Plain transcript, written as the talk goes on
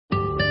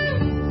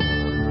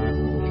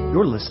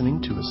You're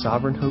listening to a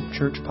Sovereign Hope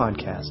Church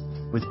podcast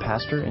with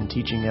pastor and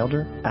teaching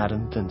elder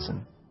Adam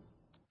Vinson.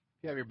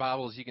 If you have your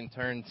Bibles, you can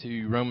turn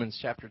to Romans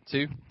chapter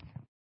 2.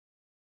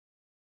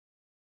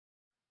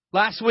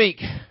 Last week,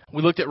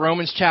 we looked at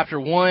Romans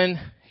chapter 1,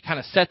 kind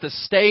of set the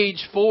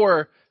stage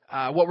for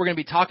what we're going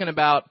to be talking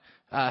about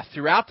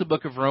throughout the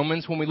book of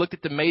Romans. When we looked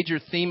at the major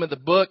theme of the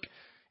book,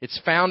 it's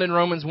found in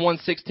Romans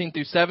 1:16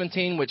 through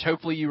 17, which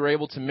hopefully you were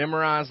able to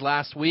memorize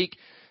last week.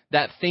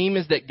 That theme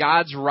is that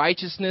God's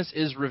righteousness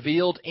is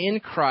revealed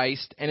in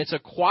Christ, and it's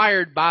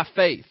acquired by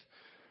faith.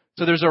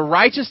 So there's a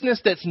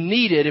righteousness that's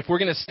needed if we're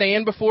going to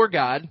stand before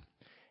God,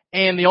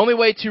 and the only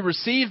way to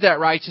receive that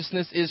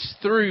righteousness is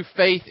through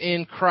faith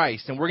in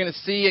Christ. And we're going to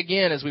see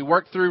again as we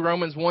work through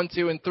Romans 1,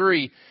 2, and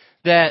 3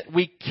 that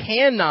we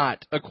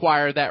cannot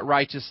acquire that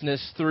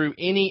righteousness through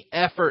any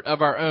effort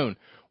of our own.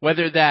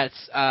 Whether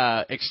that's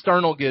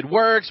external good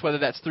works, whether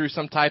that's through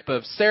some type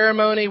of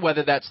ceremony,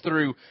 whether that's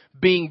through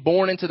being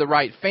born into the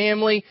right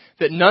family,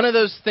 that none of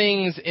those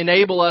things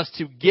enable us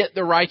to get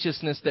the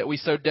righteousness that we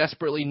so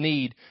desperately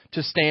need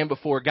to stand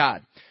before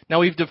God. Now,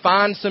 we've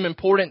defined some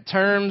important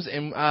terms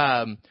and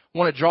want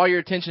to draw your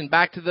attention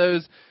back to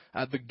those.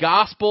 The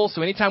gospel,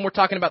 so anytime we're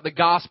talking about the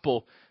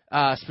gospel,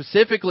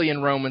 specifically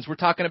in Romans, we're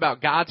talking about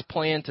God's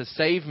plan to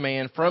save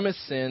man from his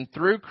sin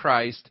through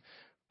Christ,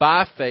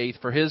 by faith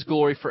for His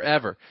glory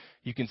forever.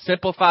 You can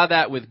simplify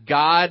that with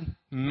God,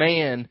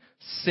 man,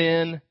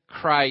 sin,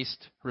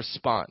 Christ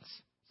response.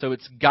 So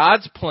it's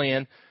God's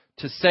plan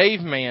to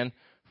save man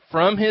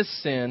from his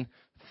sin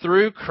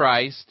through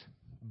Christ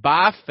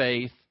by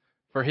faith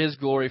for His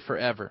glory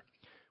forever.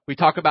 We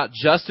talk about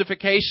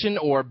justification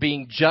or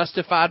being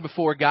justified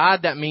before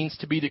God. That means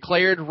to be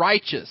declared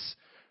righteous.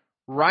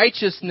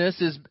 Righteousness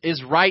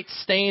is right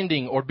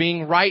standing or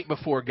being right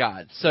before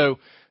God. So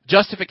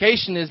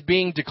justification is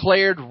being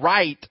declared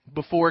right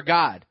before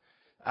God.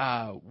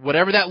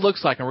 Whatever that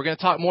looks like. And we're going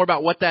to talk more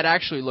about what that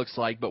actually looks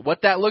like. But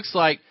what that looks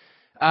like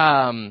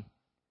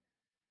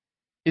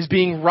is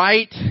being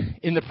right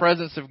in the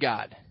presence of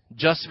God.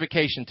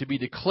 Justification, to be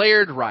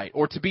declared right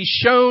or to be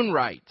shown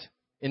right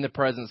in the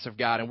presence of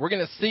God. And we're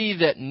going to see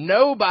that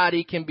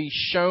nobody can be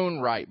shown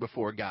right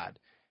before God.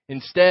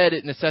 Instead,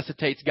 it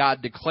necessitates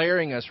God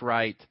declaring us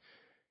right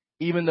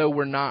even though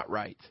we're not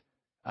right.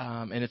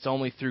 And it's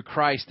only through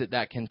Christ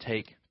that can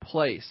take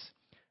place.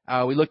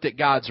 We looked at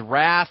God's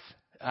wrath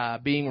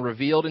being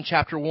revealed in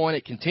chapter 1.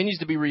 It continues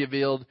to be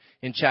revealed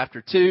in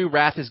chapter 2.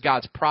 Wrath is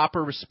God's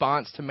proper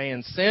response to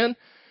man's sin.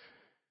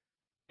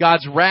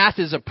 God's wrath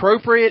is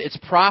appropriate. It's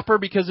proper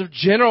because of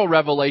general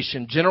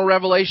revelation. General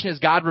revelation is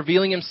God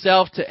revealing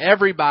Himself to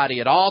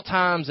everybody at all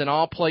times and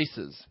all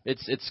places.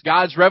 It's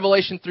God's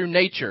revelation through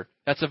nature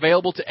that's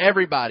available to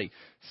everybody.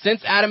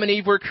 Since Adam and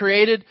Eve were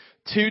created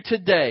to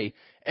today,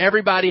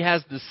 everybody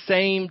has the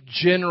same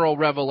general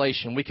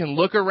revelation. We can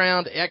look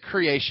around at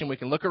creation. We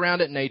can look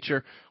around at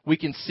nature. We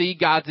can see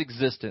God's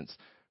existence.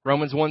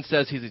 Romans 1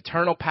 says His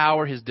eternal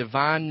power, His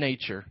divine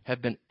nature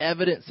have been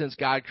evident since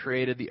God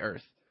created the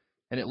earth.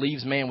 And it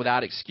leaves man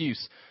without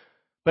excuse.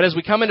 But as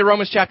we come into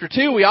Romans chapter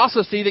 2, we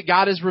also see that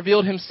God has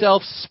revealed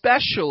Himself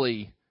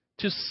specially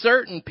to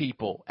certain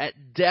people at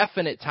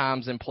definite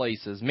times and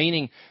places.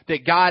 Meaning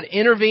that God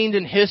intervened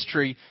in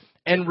history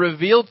and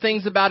revealed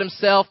things about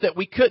Himself that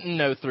we couldn't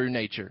know through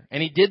nature.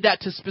 And He did that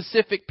to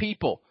specific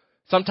people.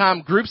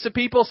 Sometimes groups of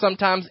people,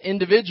 sometimes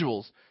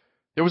individuals.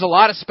 There was a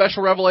lot of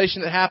special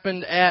revelation that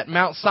happened at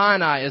Mount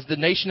Sinai as the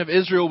nation of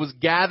Israel was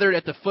gathered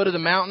at the foot of the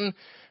mountain.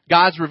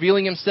 God's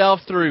revealing Himself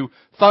through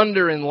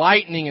thunder and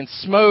lightning and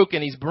smoke,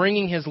 and He's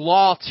bringing His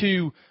law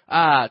to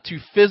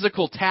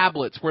physical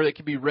tablets where it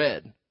can be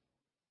read.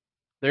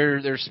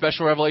 There's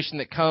special revelation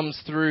that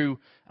comes through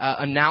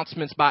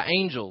announcements by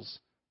angels.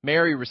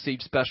 Mary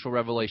received special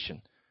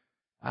revelation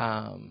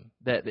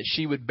that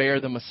she would bear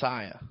the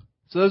Messiah.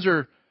 So those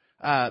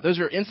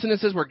are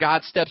instances where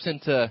God steps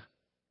into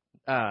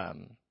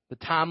the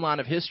timeline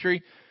of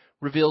history,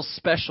 reveals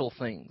special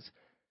things.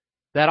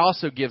 That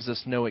also gives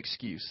us no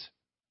excuse.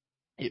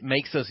 It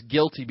makes us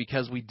guilty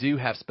because we do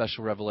have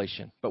special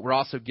revelation, but we're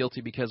also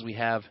guilty because we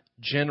have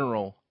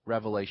general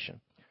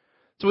revelation.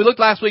 So we looked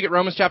last week at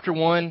Romans chapter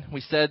 1.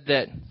 We said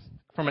that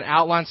from an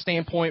outline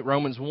standpoint,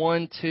 Romans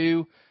 1,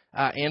 2,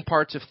 and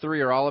parts of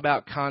 3 are all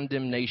about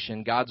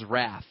condemnation, God's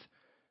wrath.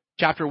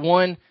 Chapter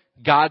 1,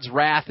 God's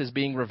wrath is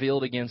being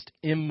revealed against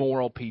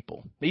immoral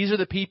people. These are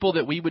the people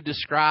that we would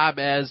describe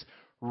as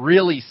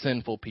really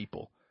sinful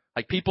people.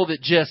 Like people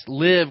that just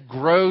live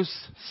gross,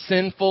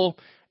 sinful,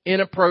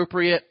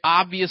 inappropriate,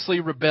 obviously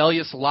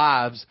rebellious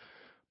lives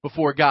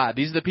before God.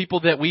 These are the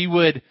people that we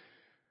would,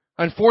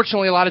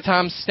 unfortunately, a lot of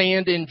times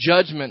stand in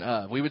judgment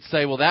of. We would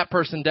say, well, that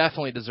person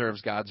definitely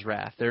deserves God's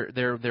wrath.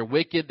 They're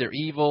wicked, they're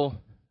evil.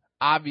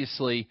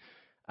 Obviously,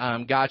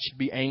 God should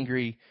be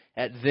angry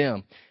at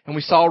them. And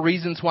we saw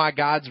reasons why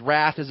God's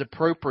wrath is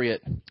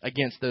appropriate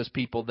against those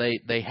people.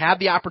 They have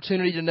the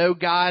opportunity to know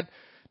God,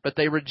 but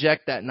they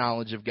reject that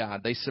knowledge of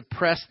God. They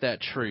suppress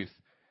that truth.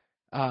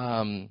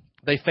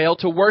 They fail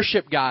to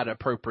worship God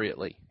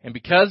appropriately. And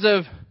because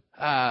of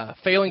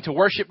failing to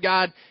worship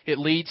God, it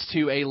leads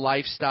to a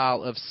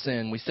lifestyle of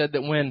sin. We said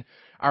that when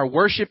our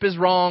worship is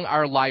wrong,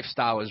 our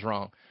lifestyle is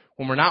wrong.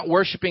 When we're not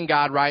worshiping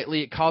God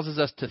rightly, it causes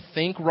us to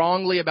think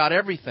wrongly about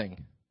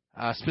everything.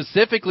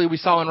 Specifically, we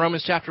saw in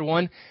Romans chapter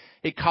 1,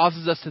 it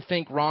causes us to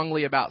think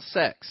wrongly about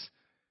sex.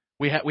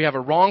 We have a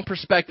wrong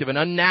perspective, an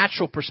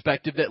unnatural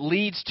perspective that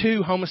leads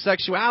to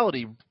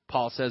homosexuality,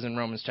 Paul says in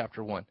Romans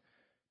chapter 1.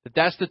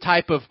 That's the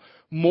type of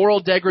moral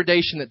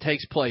degradation that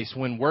takes place.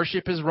 When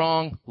worship is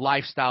wrong,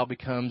 lifestyle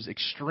becomes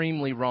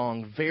extremely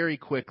wrong very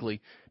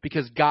quickly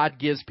because God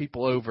gives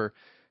people over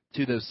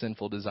to those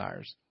sinful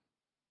desires.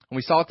 And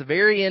we saw at the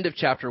very end of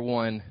chapter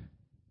 1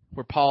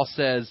 where Paul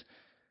says,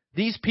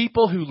 these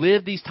people who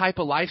live these type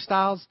of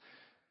lifestyles,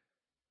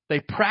 they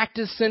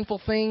practice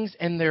sinful things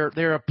and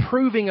they're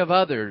approving of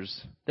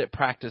others that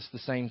practice the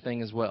same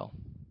thing as well.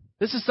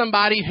 This is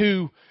somebody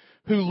who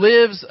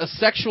lives a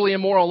sexually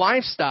immoral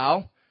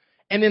lifestyle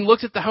and then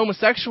looks at the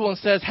homosexual and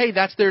says, hey,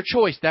 that's their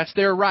choice. That's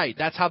their right.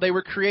 That's how they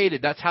were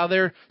created. That's how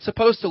they're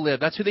supposed to live.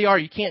 That's who they are.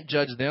 You can't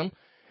judge them.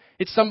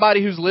 It's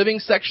somebody who's living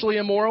sexually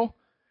immoral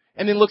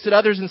and then looks at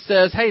others and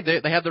says, hey,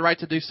 they have the right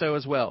to do so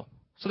as well.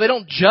 So they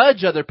don't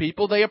judge other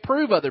people. They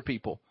approve other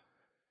people.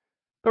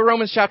 But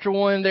Romans chapter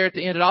 1 there at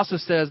the end, it also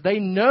says they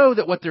know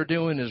that what they're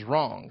doing is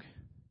wrong.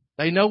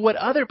 They know what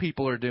other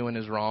people are doing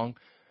is wrong,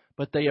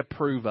 but they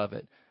approve of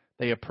it.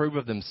 They approve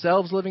of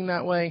themselves living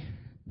that way.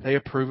 They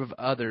approve of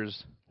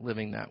others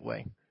living that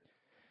way.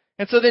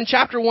 And so then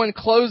chapter 1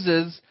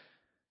 closes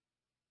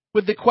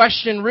with the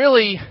question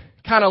really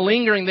kind of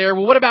lingering there,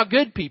 well, what about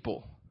good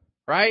people?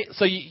 Right?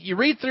 So you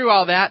read through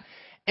all that,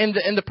 and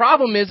the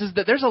problem is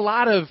that there's a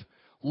lot of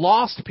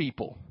lost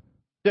people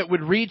that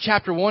would read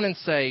chapter 1 and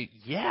say,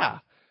 yeah,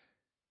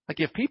 like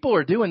if people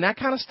are doing that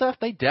kind of stuff,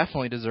 they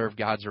definitely deserve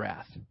God's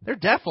wrath. They're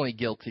definitely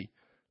guilty.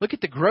 Look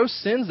at the gross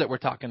sins that we're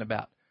talking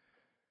about.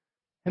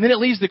 And then it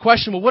leaves the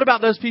question, well, what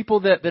about those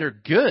people that are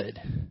good,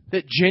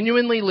 that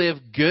genuinely live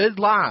good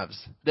lives,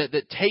 that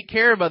take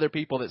care of other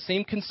people, that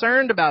seem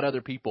concerned about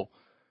other people?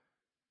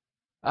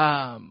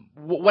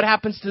 What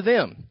happens to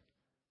them?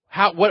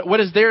 What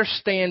is their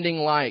standing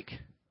like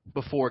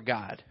before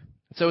God?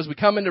 So as we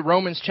come into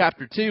Romans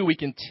chapter 2, we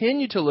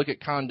continue to look at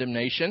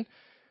condemnation,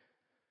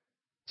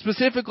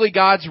 specifically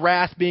God's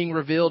wrath being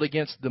revealed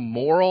against the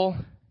moral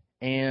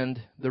and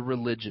the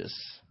religious.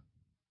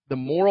 The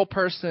moral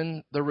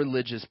person, the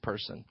religious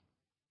person.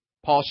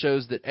 Paul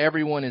shows that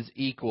everyone is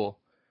equal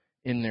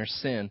in their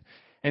sin.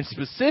 And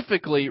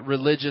specifically,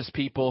 religious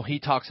people, he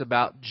talks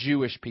about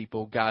Jewish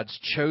people, God's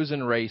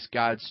chosen race,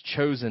 God's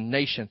chosen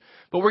nation.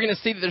 But we're going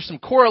to see that there's some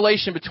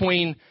correlation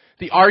between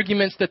the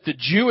arguments that the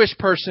Jewish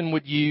person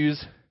would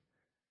use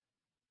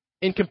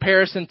in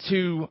comparison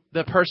to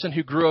the person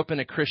who grew up in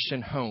a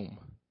Christian home.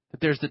 That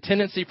there's the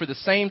tendency for the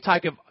same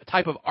type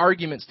of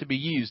arguments to be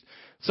used.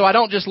 So I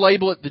don't just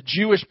label it the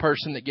Jewish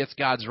person that gets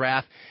God's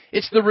wrath.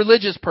 It's the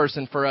religious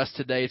person for us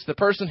today. It's the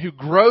person who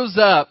grows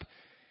up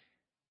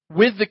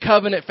with the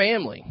covenant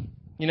family.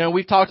 You know,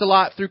 we've talked a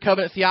lot through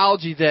covenant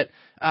theology that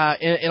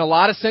in a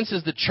lot of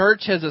senses the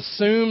church has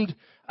assumed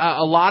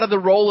a lot of the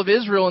role of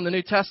Israel in the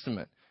New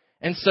Testament.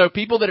 And so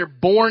people that are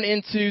born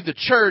into the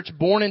church,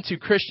 born into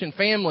Christian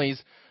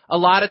families, a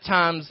lot of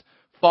times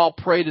fall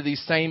prey to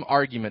these same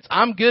arguments.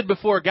 I'm good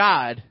before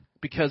God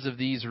because of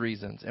these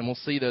reasons. And we'll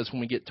see those when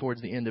we get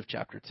towards the end of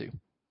chapter 2.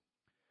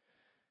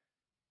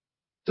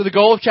 So the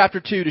goal of chapter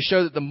 2 to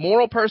show that the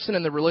moral person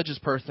and the religious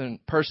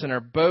person are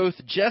both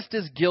just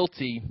as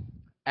guilty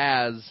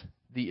as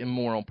the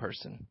immoral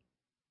person.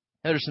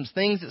 Now, there's some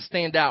things that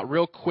stand out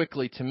real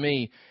quickly to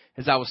me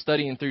as I was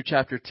studying through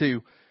chapter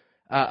 2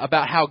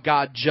 about how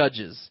God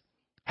judges.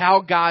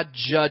 How God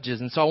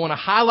judges. And so I want to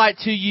highlight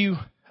to you,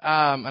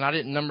 and I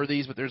didn't number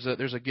these, but there's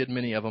a good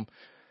many of them.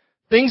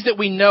 Things that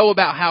we know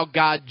about how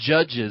God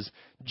judges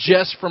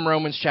just from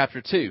Romans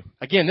chapter 2.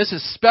 Again, this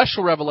is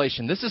special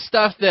revelation. This is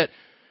stuff that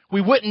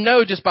we wouldn't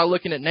know just by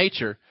looking at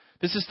nature.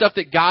 This is stuff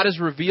that God has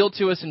revealed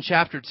to us in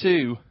chapter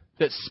 2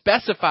 that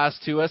specifies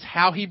to us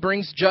how He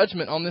brings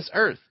judgment on this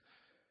earth.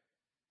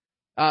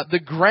 The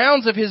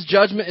grounds of His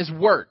judgment is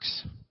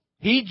works.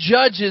 He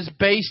judges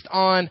based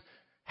on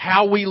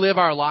how we live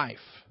our life.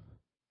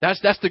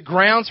 That's the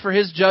grounds for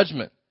His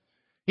judgment.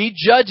 He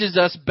judges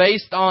us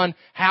based on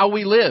how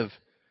we live.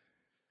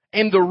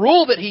 And the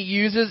rule that He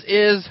uses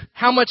is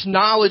how much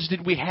knowledge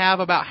did we have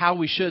about how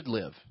we should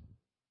live?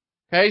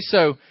 Okay,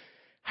 so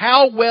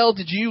how well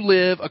did you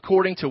live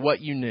according to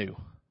what you knew?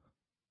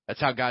 That's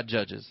how God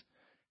judges.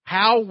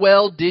 How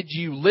well did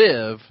you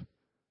live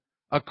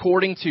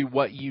according to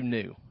what you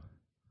knew?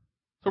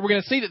 So we're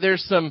going to see that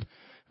there's some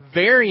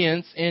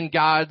variance in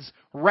God's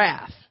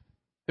wrath.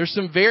 There's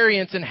some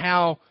variance in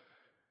how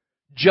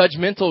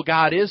judgmental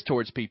God is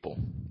towards people.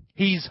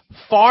 He's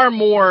far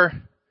more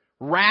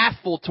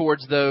wrathful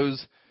towards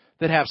those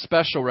that have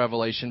special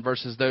revelation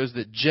versus those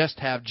that just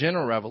have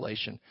general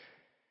revelation.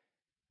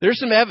 There's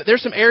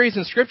some areas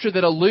in Scripture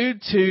that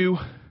allude to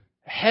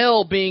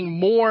hell being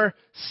more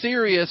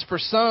serious for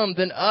some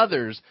than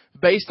others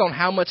based on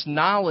how much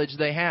knowledge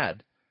they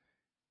had.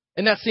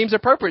 And that seems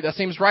appropriate. That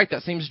seems right.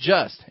 That seems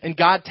just. And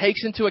God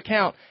takes into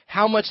account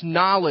how much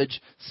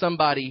knowledge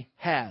somebody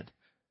had.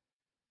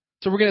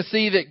 So we're going to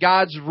see that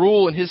God's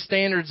rule and His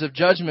standards of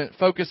judgment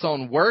focus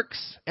on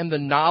works and the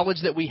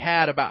knowledge that we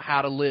had about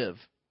how to live.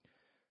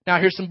 Now,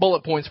 here's some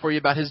bullet points for you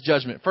about His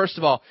judgment. First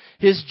of all,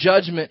 His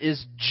judgment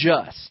is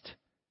just.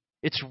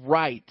 It's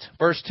right.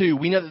 Verse 2,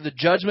 we know that the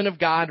judgment of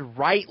God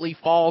rightly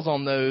falls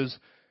on those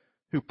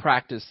who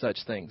practice such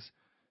things.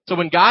 So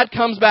when God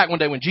comes back one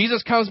day, when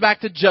Jesus comes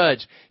back to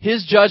judge,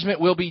 His judgment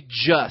will be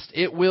just.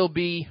 It will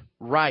be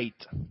right.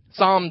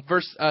 Psalm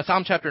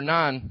chapter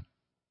 9,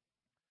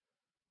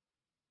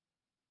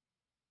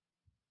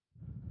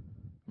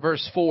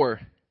 verse 4.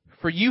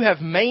 For you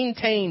have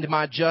maintained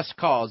my just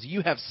cause.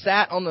 You have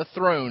sat on the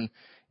throne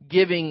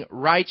giving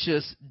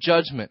righteous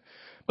judgment.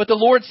 But the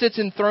Lord sits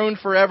enthroned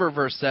forever,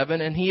 verse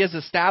 7, and He has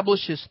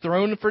established His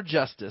throne for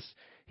justice.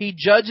 He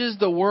judges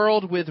the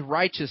world with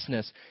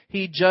righteousness.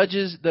 He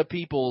judges the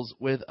peoples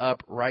with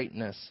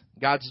uprightness.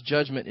 God's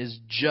judgment is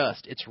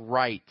just. It's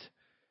right.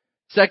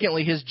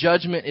 Secondly, His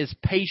judgment is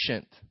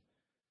patient.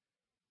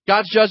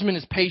 God's judgment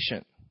is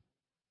patient.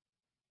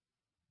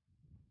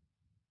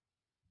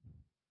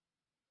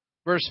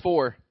 Verse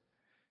 4,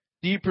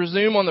 do you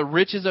presume on the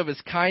riches of His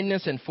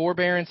kindness and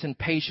forbearance and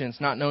patience,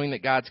 not knowing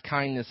that God's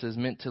kindness is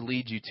meant to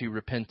lead you to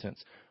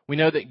repentance? We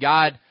know that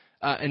God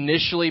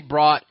initially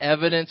brought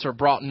evidence or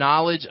brought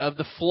knowledge of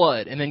the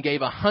flood and then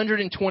gave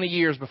 120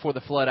 years before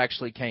the flood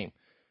actually came.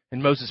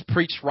 And Moses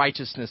preached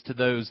righteousness to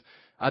those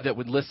that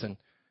would listen.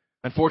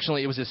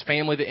 Unfortunately, it was his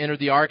family that entered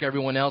the ark.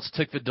 Everyone else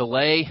took the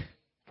delay.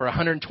 For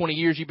 120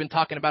 years, you've been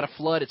talking about a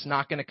flood. It's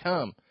not going to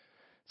come.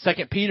 2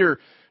 Peter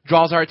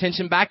draws our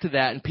attention back to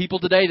that. And people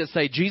today that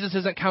say, Jesus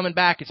isn't coming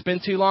back. It's been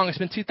too long. It's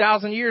been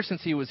 2,000 years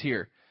since He was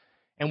here.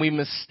 And we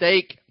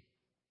mistake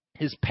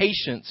His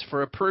patience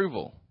for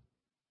approval.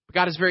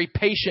 God is very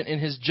patient in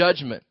His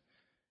judgment.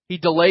 He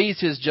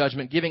delays His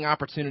judgment, giving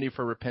opportunity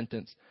for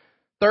repentance.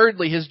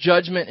 Thirdly, His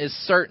judgment is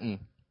certain.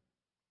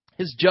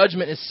 His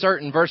judgment is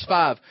certain. Verse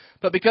 5,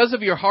 but because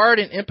of your hard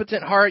and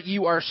impotent heart,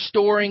 you are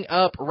storing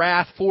up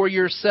wrath for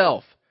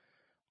yourself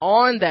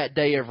on that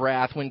day of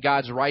wrath when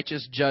God's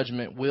righteous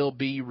judgment will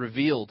be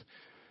revealed.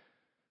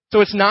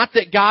 So it's not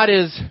that God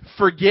is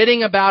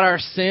forgetting about our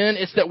sin.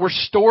 It's that we're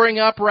storing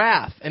up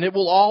wrath, and it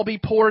will all be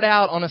poured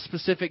out on a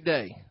specific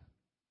day.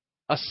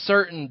 A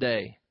certain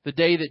day, the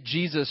day that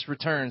Jesus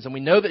returns. And we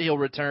know that He'll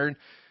return.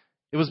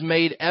 It was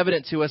made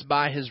evident to us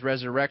by His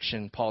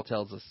resurrection, Paul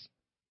tells us.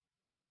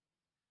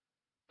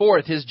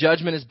 Fourth, His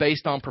judgment is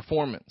based on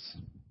performance.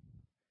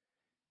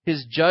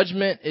 His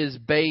judgment is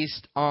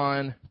based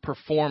on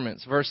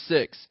performance. Verse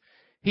 6,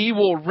 He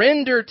will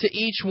render to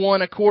each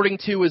one according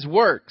to his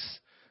works.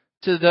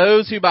 To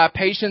those who by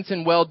patience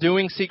and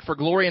well-doing seek for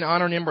glory and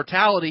honor and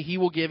immortality, He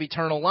will give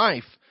eternal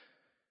life.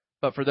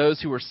 But for those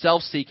who are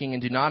self-seeking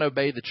and do not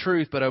obey the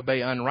truth, but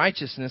obey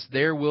unrighteousness,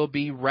 there will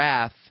be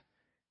wrath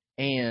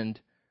and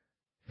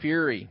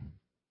fury.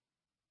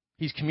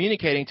 He's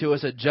communicating to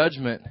us a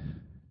judgment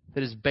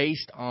that is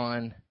based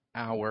on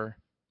our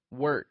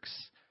works.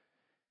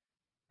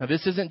 Now,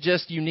 this isn't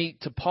just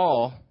unique to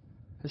Paul.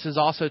 This is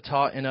also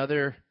taught in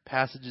other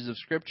passages of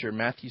Scripture.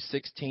 Matthew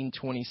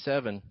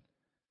 16:27.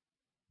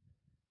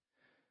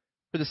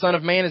 For the Son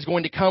of Man is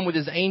going to come with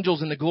His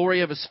angels in the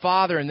glory of His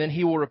Father, and then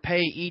He will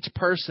repay each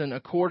person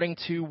according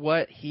to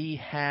what he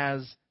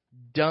has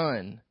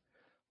done.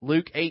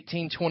 Luke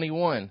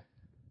 18:21.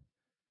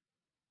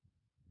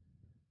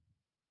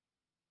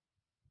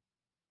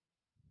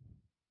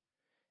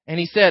 And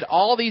He said,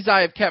 all these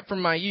I have kept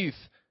from my youth.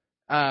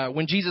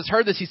 When Jesus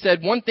heard this, He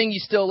said, one thing you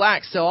still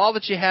lack, sell all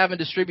that you have and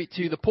distribute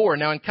to the poor.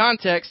 Now, in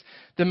context,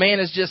 the man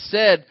has just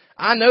said,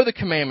 I know the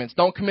commandments.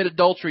 Don't commit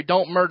adultery.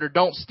 Don't murder.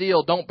 Don't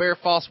steal. Don't bear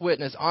false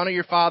witness. Honor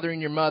your father and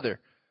your mother.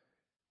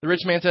 The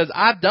rich man says,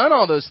 I've done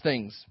all those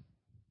things.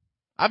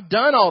 I've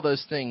done all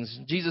those things.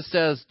 Jesus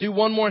says, do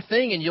one more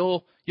thing and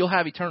you'll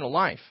have eternal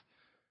life.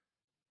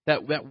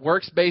 That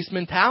works-based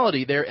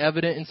mentality, they're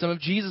evident in some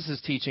of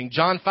Jesus' teaching.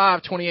 John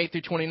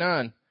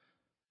 5:28-29.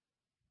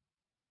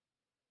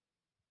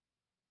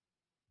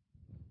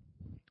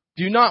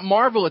 Do not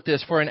marvel at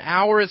this, for an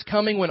hour is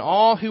coming when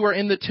all who are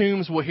in the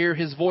tombs will hear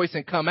His voice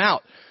and come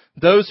out.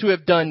 Those who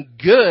have done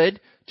good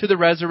to the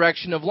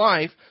resurrection of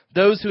life,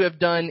 those who have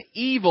done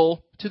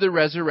evil to the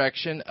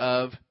resurrection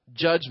of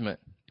judgment.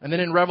 And then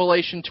in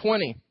Revelation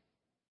 20,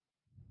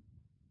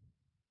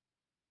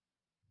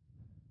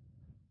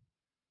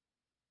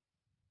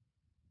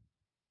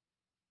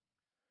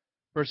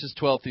 verses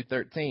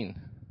 12-13.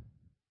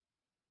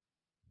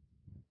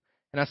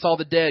 And I saw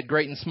the dead,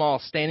 great and small,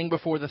 standing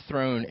before the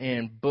throne,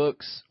 and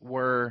books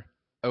were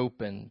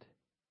opened.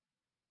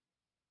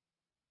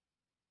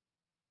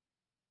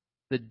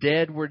 The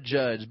dead were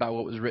judged by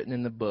what was written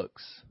in the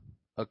books,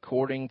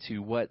 according to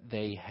what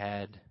they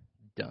had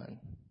done.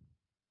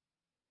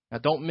 Now,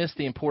 don't miss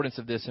the importance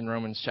of this in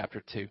Romans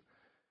chapter 2.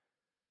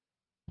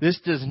 This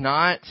does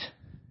not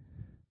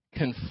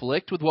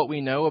conflict with what we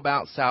know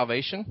about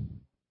salvation.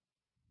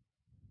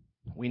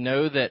 We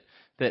know that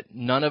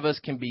none of us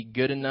can be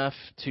good enough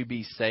to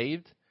be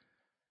saved.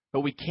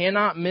 But we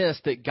cannot miss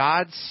that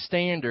God's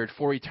standard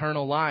for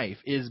eternal life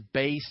is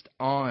based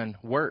on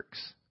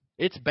works.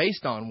 It's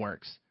based on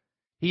works.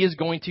 He is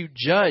going to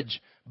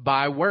judge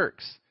by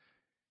works.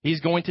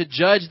 He's going to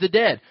judge the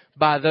dead.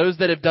 By those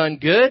that have done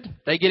good,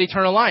 they get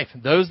eternal life.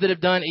 Those that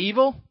have done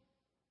evil,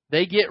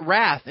 they get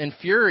wrath and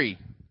fury.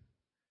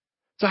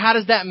 So how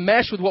does that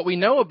mesh with what we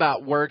know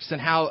about works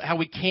and how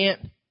we can't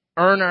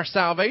earn our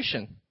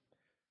salvation?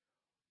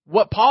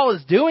 What Paul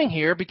is doing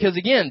here, because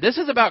again, this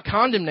is about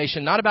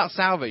condemnation, not about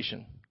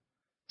salvation.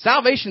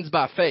 Salvation is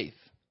by faith.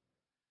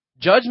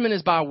 Judgment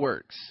is by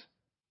works.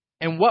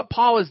 And what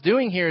Paul is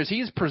doing here is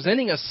he's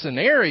presenting a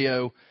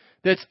scenario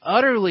that's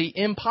utterly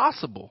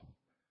impossible.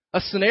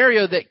 A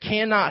scenario that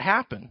cannot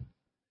happen.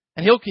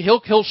 And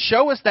he'll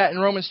show us that in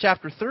Romans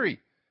chapter 3.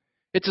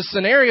 It's a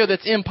scenario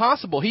that's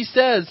impossible. He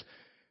says,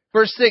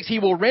 verse 6, He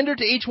will render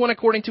to each one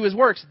according to his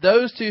works.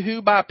 Those to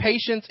who by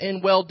patience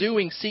and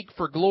well-doing seek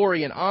for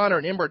glory and honor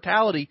and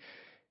immortality,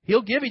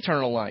 He'll give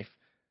eternal life.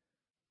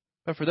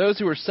 But for those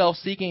who are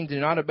self-seeking, do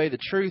not obey the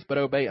truth, but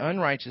obey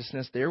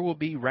unrighteousness, there will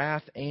be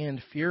wrath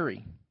and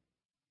fury.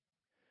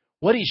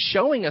 What he's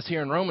showing us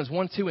here in Romans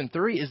 1, 2, and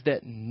 3 is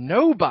that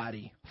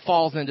nobody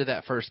falls into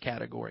that first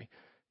category.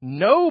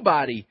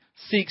 Nobody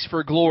seeks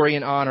for glory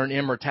and honor and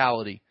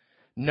immortality.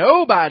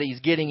 Nobody's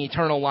getting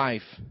eternal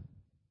life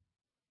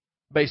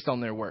based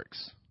on their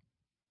works.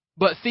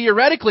 But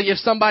theoretically, if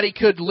somebody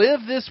could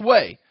live this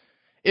way,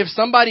 if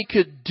somebody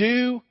could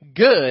do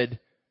good,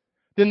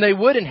 then they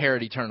would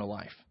inherit eternal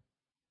life.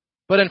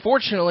 But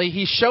unfortunately,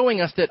 he's showing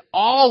us that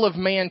all of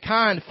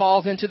mankind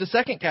falls into the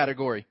second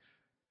category.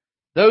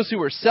 Those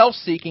who are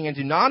self-seeking and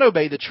do not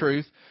obey the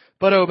truth,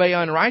 but obey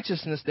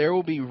unrighteousness, there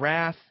will be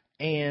wrath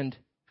and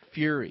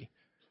fury.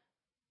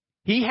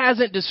 He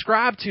hasn't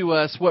described to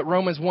us what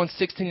Romans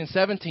 1:16 and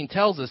 17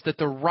 tells us, that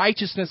the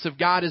righteousness of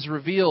God is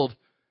revealed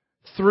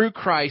through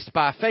Christ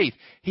by faith.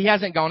 He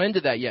hasn't gone into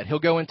that yet. He'll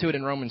go into it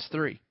in Romans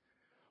 3.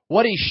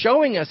 What he's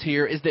showing us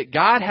here is that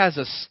God has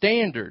a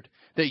standard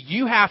that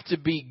you have to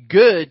be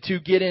good to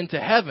get into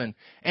heaven,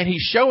 and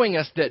he's showing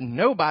us that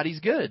nobody's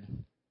good.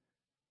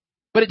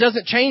 But it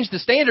doesn't change the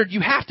standard.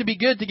 You have to be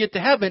good to get to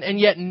heaven, and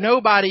yet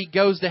nobody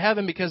goes to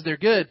heaven because they're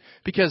good,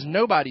 because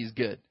nobody's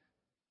good.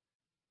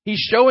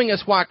 He's showing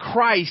us why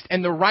Christ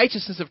and the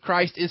righteousness of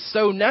Christ is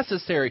so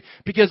necessary,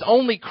 because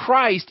only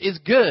Christ is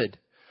good.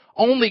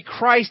 Only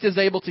Christ is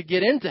able to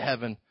get into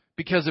heaven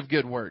because of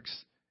good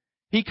works.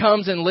 He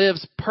comes and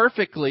lives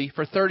perfectly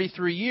for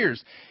 33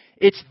 years.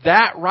 It's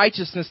that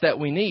righteousness that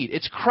we need.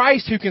 It's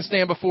Christ who can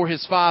stand before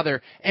his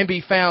Father and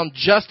be found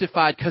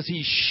justified because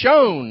he's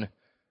shown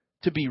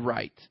to be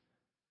right.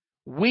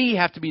 We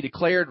have to be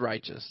declared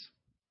righteous.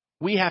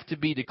 We have to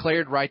be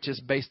declared righteous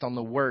based on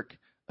the work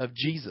of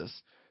Jesus.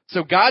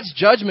 So God's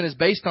judgment is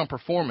based on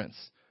performance.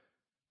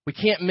 We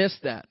can't miss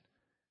that.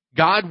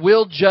 God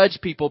will judge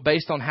people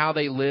based on how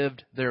they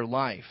lived their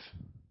life.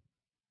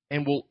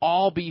 And we'll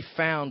all be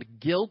found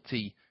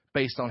guilty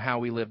based on how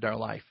we lived our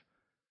life.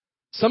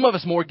 Some of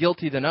us more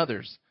guilty than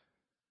others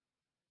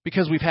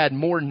because we've had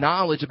more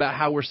knowledge about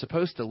how we're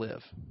supposed to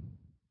live.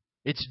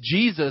 It's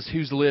Jesus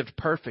who's lived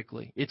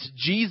perfectly. It's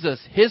Jesus,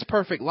 his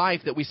perfect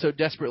life that we so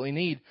desperately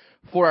need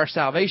for our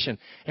salvation.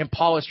 And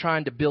Paul is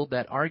trying to build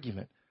that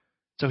argument.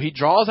 So he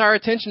draws our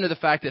attention to the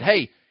fact that,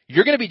 hey,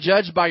 you're going to be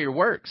judged by your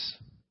works.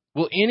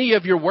 Will any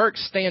of your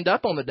works stand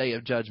up on the day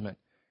of judgment?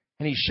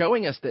 And he's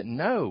showing us that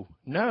no.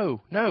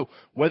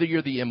 Whether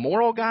you're the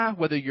immoral guy,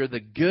 whether you're the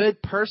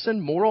good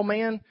person, moral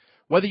man,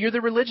 whether you're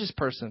the religious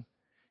person,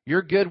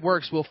 your good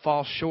works will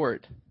fall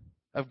short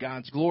of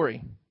God's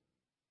glory.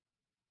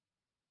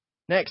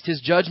 Next,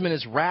 his judgment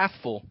is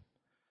wrathful.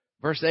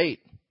 Verse 8.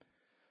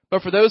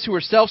 But for those who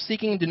are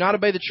self-seeking and do not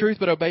obey the truth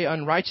but obey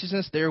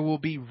unrighteousness, there will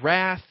be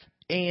wrath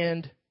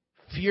and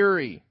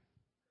fury.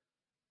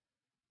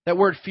 That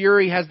word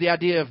fury has the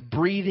idea of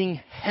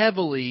breathing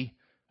heavily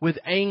with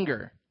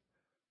anger.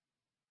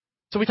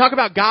 So we talk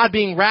about God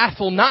being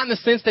wrathful, not in the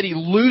sense that he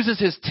loses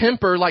his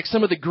temper like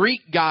some of the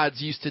Greek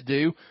gods used to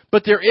do,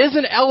 but there is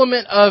an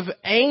element of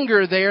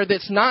anger there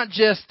that's not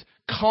just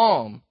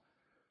calm.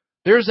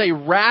 There's a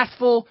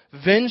wrathful,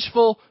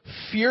 vengeful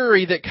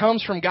fury that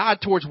comes from God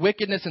towards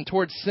wickedness and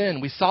towards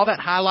sin. We saw that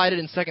highlighted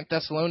in 2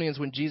 Thessalonians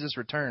when Jesus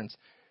returns.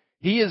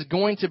 He is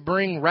going to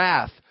bring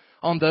wrath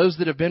on those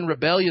that have been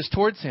rebellious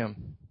towards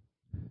him.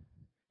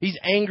 He's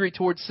angry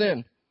towards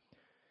sin.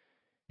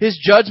 His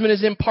judgment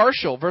is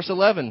impartial. Verse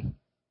 11.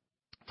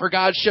 For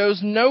God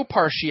shows no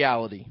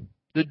partiality.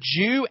 The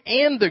Jew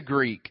and the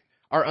Greek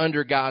are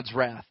under God's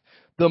wrath.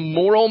 The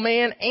moral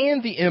man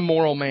and the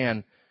immoral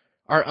man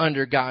are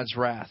under God's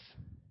wrath.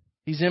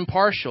 He's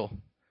impartial.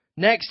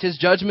 Next, his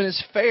judgment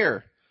is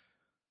fair.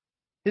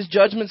 His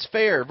judgment's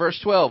fair. Verse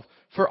 12.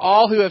 For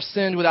all who have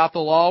sinned without the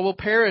law will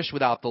perish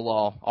without the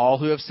law. All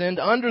who have sinned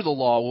under the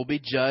law will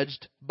be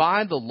judged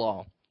by the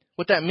law.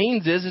 What that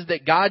means is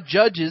that God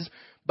judges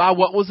by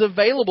what was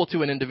available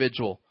to an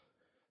individual.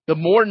 The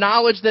more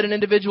knowledge that an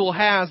individual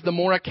has, the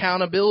more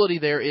accountability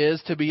there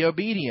is to be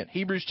obedient.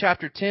 Hebrews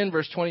chapter 10,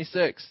 verse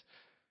 26.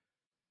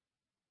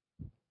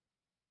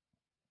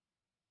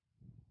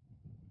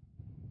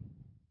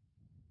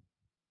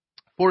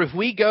 For if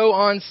we go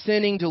on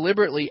sinning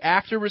deliberately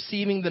after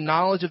receiving the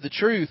knowledge of the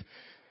truth,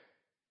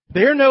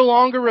 there no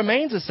longer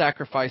remains a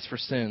sacrifice for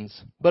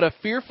sins, but a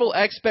fearful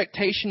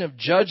expectation of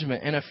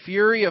judgment and a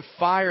fury of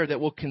fire that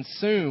will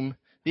consume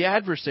the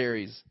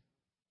adversaries.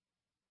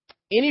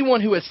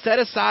 Anyone who has set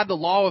aside the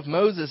law of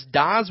Moses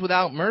dies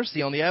without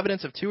mercy on the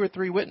evidence of 2 or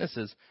 3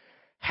 witnesses.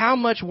 How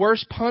much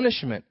worse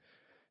punishment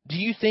do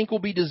you think will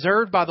be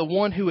deserved by the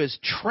one who has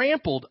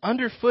trampled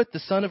underfoot the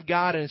Son of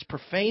God and has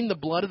profaned the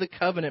blood of the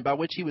covenant by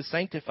which he was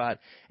sanctified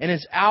and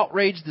has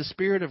outraged the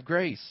Spirit of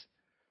grace?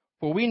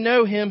 For we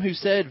know him who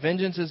said,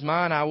 "Vengeance is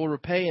mine, I will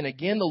repay," and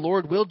again the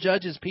Lord will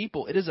judge his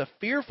people. It is a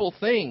fearful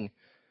thing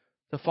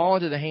to fall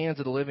into the hands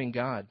of the living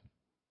God.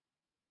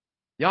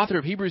 The author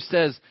of Hebrews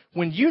says,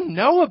 when you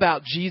know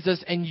about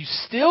Jesus and you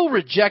still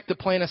reject the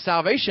plan of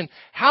salvation,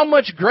 how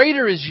much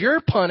greater is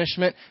your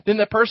punishment than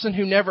the person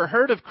who never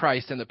heard of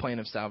Christ and the plan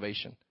of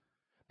salvation?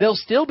 They'll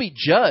still be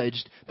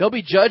judged. They'll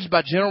be judged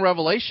by general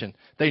revelation.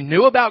 They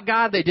knew about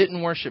God, they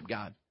didn't worship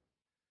God.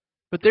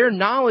 But their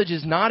knowledge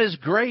is not as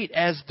great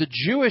as the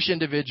Jewish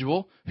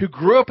individual who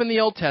grew up in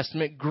the Old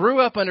Testament, grew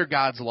up under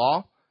God's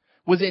law,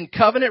 was in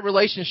covenant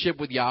relationship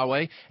with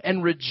Yahweh,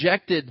 and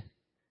rejected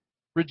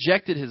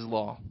his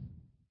law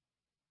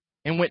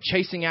and went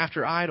chasing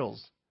after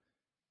idols.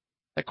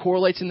 That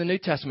correlates in the New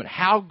Testament.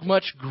 How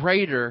much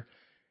greater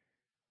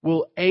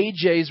will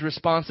AJ's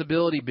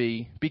responsibility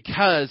be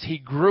because he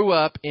grew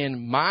up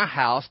in my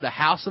house, the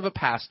house of a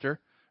pastor,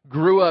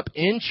 grew up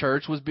in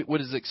church,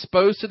 was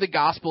exposed to the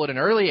gospel at an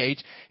early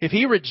age? If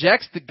he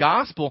rejects the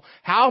gospel,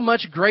 how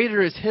much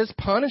greater is his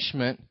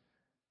punishment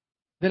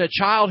than a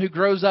child who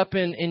grows up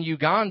in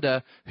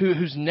Uganda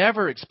who's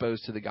never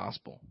exposed to the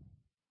gospel?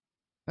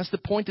 That's the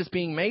point that's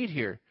being made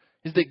here,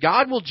 is that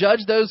God will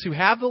judge those who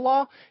have the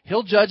law.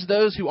 He'll judge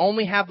those who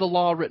only have the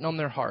law written on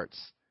their hearts.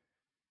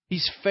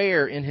 He's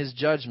fair in his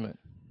judgment.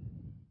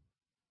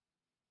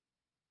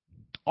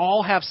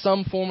 All have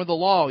some form of the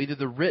law, either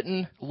the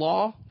written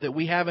law that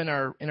we have in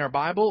our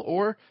Bible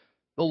or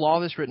the law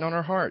that's written on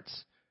our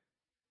hearts.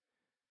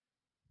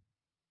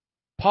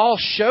 Paul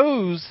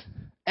shows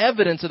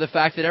evidence of the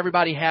fact that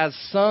everybody has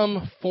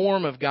some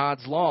form of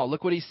God's law.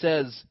 Look what he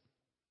says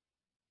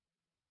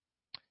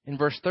in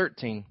verse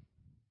 13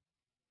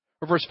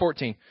 or verse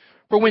 14.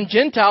 For when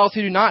Gentiles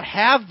who do not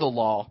have the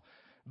law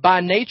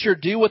by nature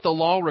do what the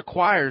law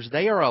requires,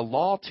 they are a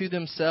law to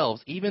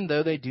themselves, even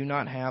though they do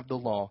not have the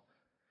law.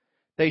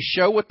 They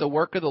show what the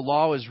work of the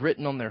law is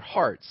written on their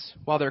hearts,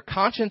 while their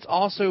conscience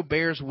also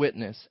bears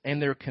witness,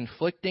 and their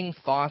conflicting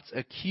thoughts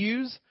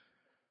accuse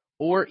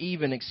or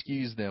even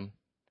excuse them.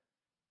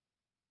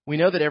 We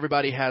know that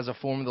everybody has a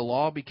form of the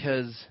law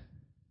because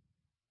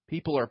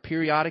people are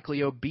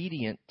periodically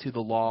obedient to the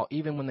law,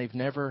 even when they've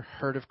never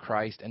heard of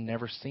Christ and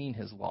never seen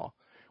his law.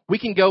 We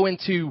can go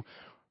into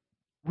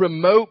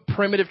remote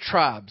primitive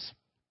tribes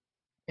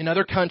in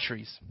other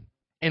countries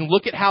and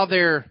look at how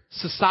their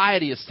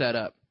society is set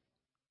up.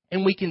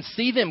 And we can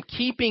see them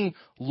keeping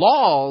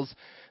laws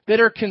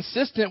that are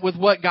consistent with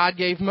what God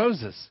gave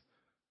Moses.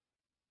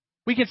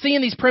 We can see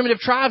in these primitive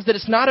tribes that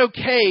it's not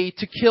okay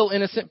to kill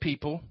innocent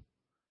people.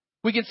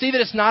 We can see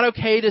that it's not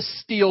okay to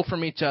steal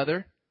from each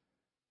other.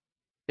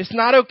 It's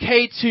not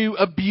okay to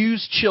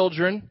abuse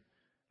children.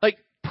 Like,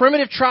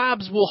 primitive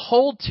tribes will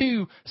hold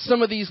to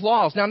some of these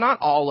laws. Now,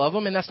 not all of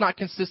them, and that's not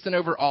consistent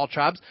over all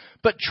tribes,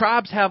 but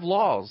tribes have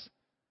laws.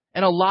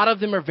 And a lot of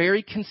them are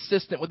very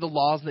consistent with the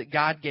laws that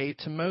God gave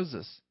to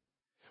Moses.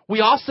 We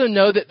also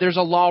know that there's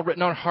a law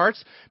written on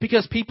hearts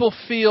because people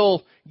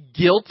feel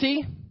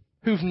guilty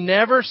who've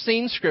never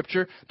seen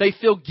Scripture. They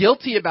feel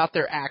guilty about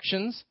their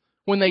actions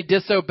when they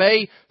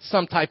disobey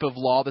some type of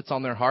law that's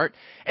on their heart.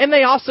 And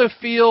they also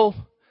feel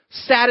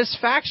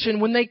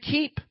satisfaction when they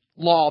keep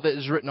law that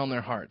is written on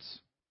their hearts.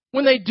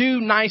 When they do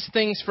nice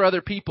things for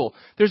other people,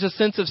 there's a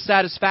sense of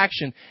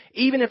satisfaction,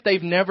 even if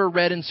they've never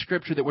read in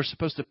Scripture that we're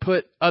supposed to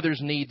put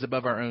others' needs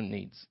above our own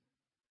needs.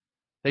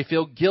 They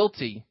feel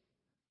guilty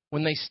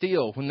when they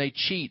steal, when they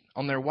cheat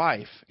on their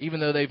wife, even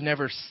though they've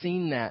never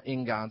seen that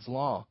in God's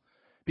law.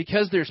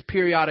 Because there's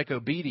periodic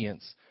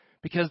obedience,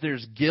 because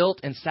there's guilt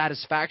and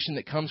satisfaction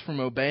that comes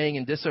from obeying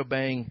and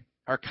disobeying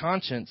our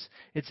conscience,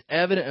 it's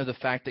evident of the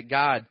fact that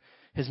God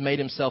has made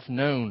himself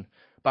known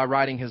by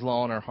writing his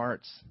law in our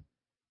hearts.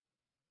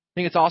 I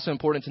think it's also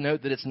important to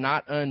note that it's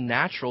not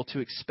unnatural to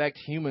expect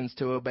humans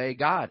to obey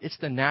God. It's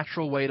the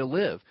natural way to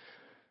live.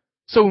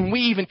 So when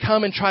we even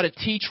come and try to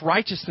teach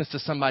righteousness to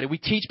somebody, we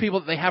teach people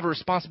that they have a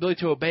responsibility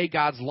to obey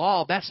God's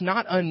law. That's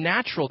not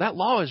unnatural. That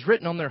law is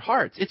written on their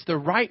hearts. It's the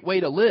right way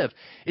to live.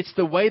 It's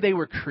the way they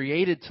were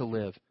created to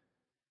live.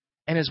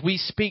 And as we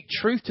speak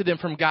truth to them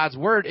from God's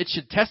word, it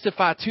should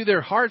testify to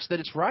their hearts that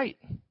it's right,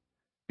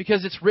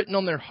 because it's written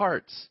on their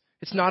hearts.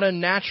 It's not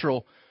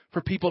unnatural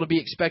for people to be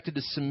expected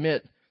to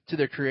submit to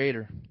their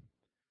Creator.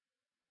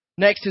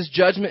 Next, his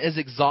judgment is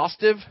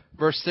exhaustive.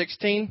 Verse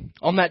 16,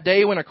 on that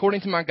day when,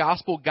 according to my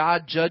gospel,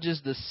 God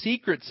judges the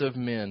secrets of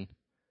men.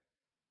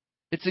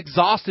 It's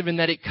exhaustive in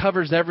that it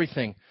covers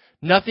everything.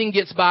 Nothing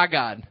gets by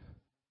God.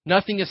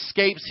 Nothing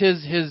escapes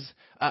his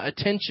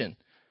attention.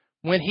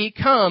 When He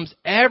comes,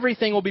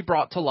 everything will be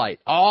brought to light.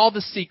 All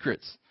the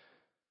secrets.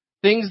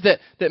 Things that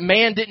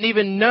man didn't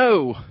even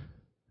know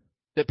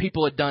that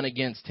people had done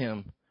against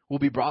Him will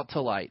be brought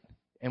to light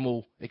and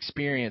will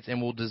experience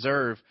and will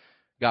deserve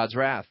God's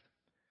wrath.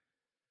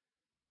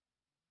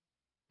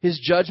 His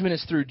judgment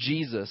is through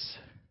Jesus.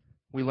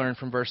 We learn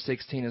from verse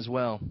 16 as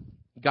well.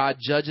 God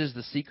judges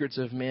the secrets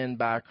of men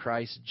by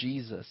Christ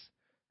Jesus.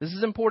 This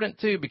is important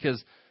too,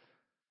 because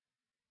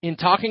in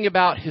talking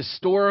about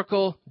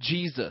historical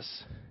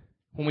Jesus,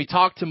 when we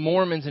talk to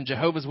Mormons and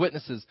Jehovah's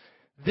Witnesses,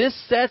 this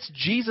sets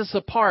Jesus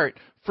apart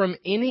from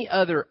any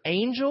other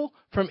angel,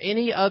 from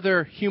any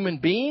other human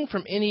being,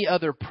 from any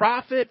other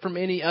prophet, from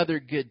any other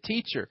good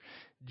teacher.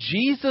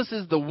 Jesus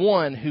is the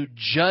one who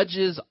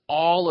judges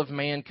all of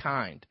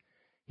mankind.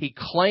 He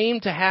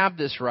claimed to have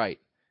this right.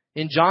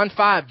 In John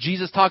 5,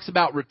 Jesus talks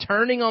about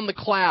returning on the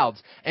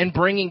clouds and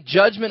bringing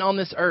judgment on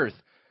this earth.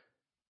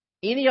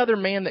 Any other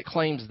man that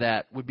claims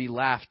that would be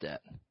laughed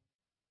at.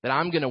 That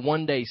I'm going to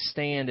one day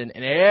stand and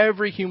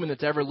every human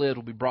that's ever lived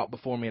will be brought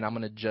before me and I'm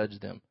going to judge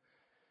them.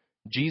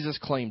 Jesus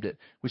claimed it,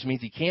 which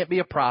means He can't be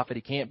a prophet,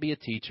 He can't be a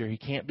teacher, He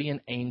can't be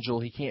an angel,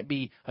 He can't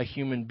be a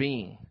human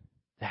being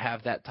to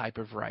have that type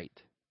of right.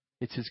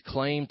 It's His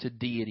claim to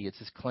deity. It's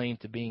His claim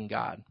to being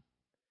God.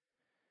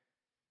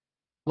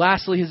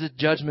 Lastly, His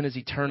judgment is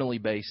eternally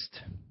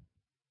based.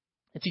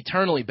 It's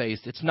eternally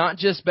based. It's not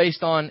just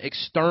based on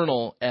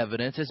external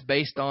evidence. It's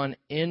based on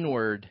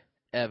inward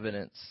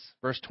evidence.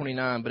 Verse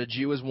 29, but a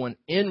Jew is one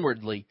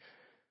inwardly.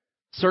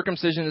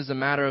 Circumcision is a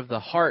matter of the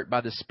heart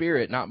by the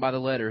Spirit, not by the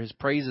letter. His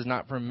praise is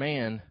not from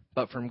man,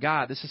 but from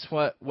God. This is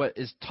what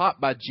is taught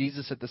by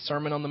Jesus at the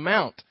Sermon on the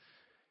Mount.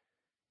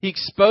 He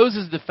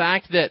exposes the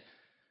fact that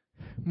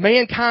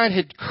mankind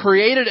had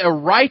created a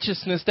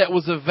righteousness that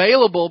was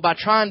available by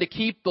trying to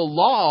keep the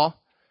law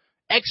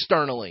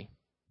externally.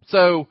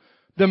 So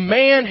the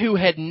man who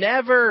had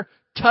never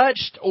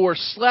touched or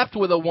slept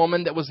with a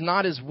woman that was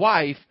not his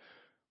wife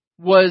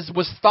was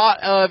thought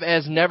of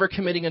as never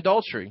committing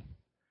adultery.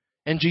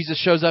 And Jesus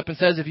shows up and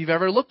says, if you've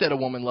ever looked at a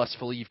woman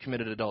lustfully, you've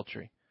committed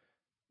adultery.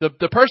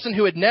 The person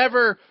who had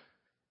never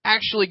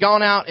actually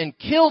gone out and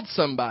killed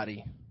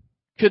somebody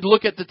could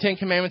look at the Ten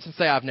Commandments and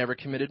say, I've never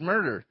committed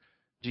murder.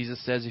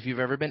 Jesus says, if you've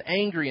ever been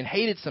angry and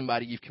hated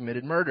somebody, you've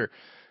committed murder.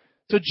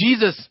 So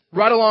Jesus,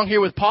 right along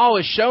here with Paul,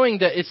 is showing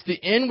that it's the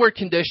inward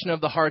condition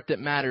of the heart that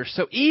matters.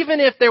 So even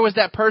if there was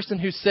that person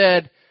who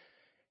said,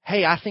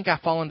 hey, I think I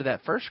fall into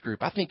that first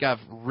group. I think I've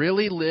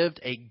really lived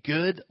a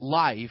good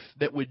life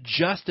that would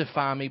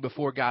justify me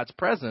before God's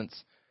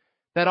presence.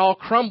 That all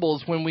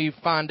crumbles when we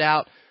find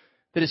out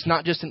that it's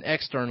not just an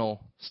external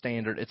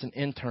standard, it's an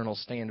internal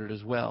standard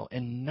as well.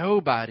 And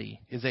nobody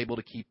is able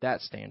to keep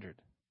that standard.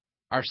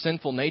 Our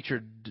sinful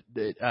nature,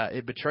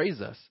 it betrays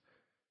us.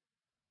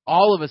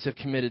 All of us have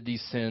committed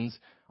these sins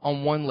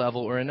on one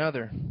level or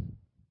another.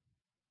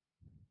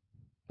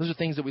 Those are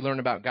things that we learn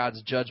about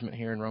God's judgment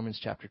here in Romans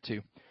chapter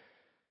 2.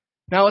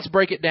 Now let's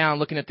break it down,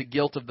 looking at the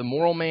guilt of the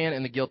moral man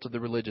and the guilt of the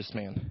religious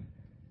man.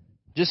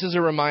 Just as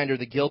a reminder,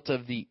 the guilt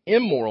of the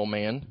immoral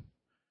man,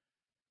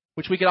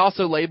 which we could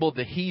also label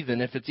the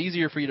heathen, if it's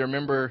easier for you to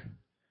remember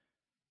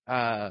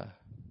God's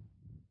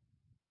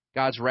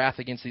wrath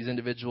against these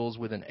individuals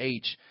with an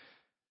H.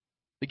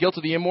 The guilt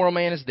of the immoral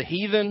man is the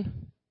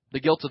heathen.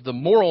 The guilt of the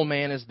moral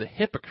man is the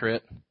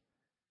hypocrite.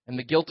 And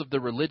the guilt of the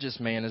religious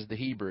man is the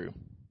Hebrew.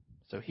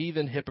 So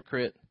heathen,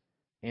 hypocrite,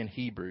 and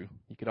Hebrew.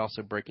 You could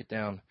also break it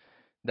down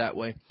that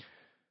way.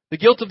 The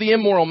guilt of the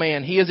immoral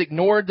man. He has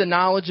ignored the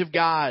knowledge of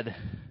God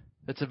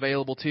that's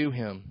available to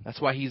him.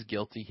 That's why he's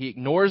guilty. He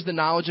ignores the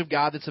knowledge of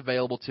God that's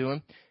available to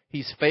him.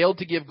 He's failed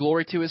to give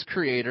glory to his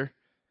Creator.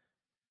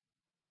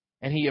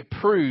 And he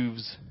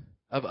approves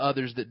of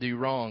others that do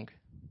wrong.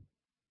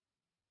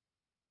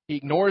 He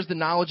ignores the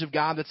knowledge of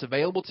God that's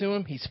available to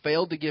him. He's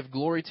failed to give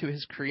glory to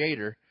his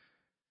Creator.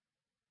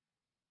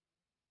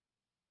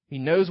 He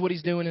knows what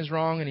he's doing is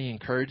wrong, and he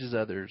encourages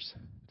others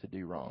to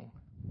do wrong.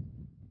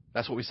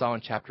 That's what we saw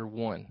in chapter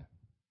 1.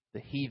 The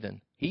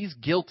heathen. He's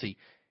guilty.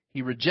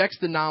 He rejects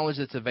the knowledge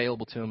that's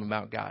available to him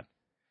about God.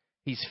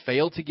 He's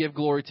failed to give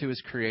glory to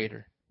his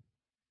Creator.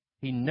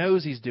 He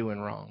knows he's doing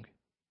wrong.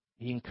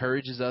 He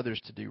encourages others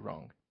to do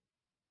wrong.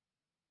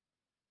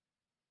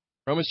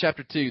 Romans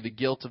chapter 2, the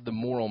guilt of the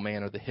moral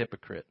man or the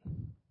hypocrite.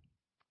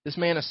 This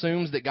man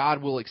assumes that God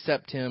will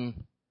accept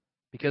him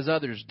because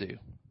others do.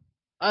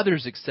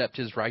 Others accept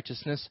his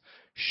righteousness.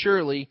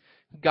 Surely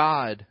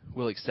God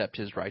will accept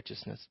his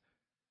righteousness.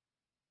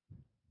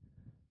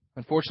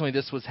 Unfortunately,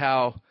 this was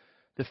how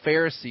the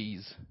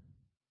Pharisees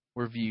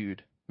were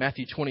viewed.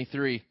 Matthew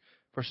 23,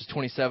 verses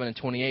 27 and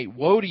 28.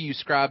 Woe to you,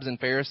 scribes and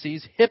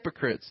Pharisees,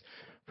 hypocrites!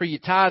 For you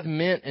tithe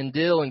mint and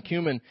dill and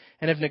cumin,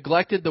 and have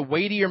neglected the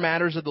weightier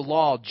matters of the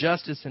law,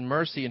 justice and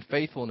mercy and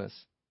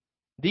faithfulness.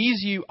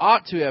 These you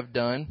ought to have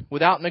done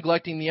without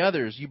neglecting the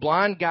others. You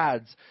blind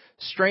guides,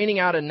 straining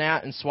out a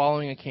gnat and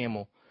swallowing a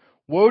camel.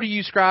 Woe to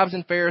you, scribes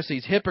and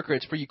Pharisees,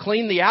 hypocrites! For you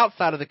clean the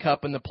outside of the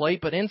cup and the plate,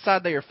 but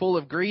inside they are full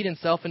of greed and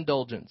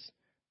self-indulgence.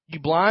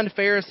 You blind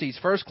Pharisees,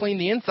 first clean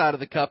the inside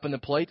of the cup and the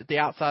plate, that the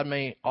outside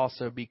may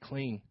also be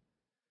clean.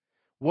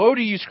 Woe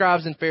to you,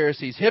 scribes and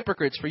Pharisees,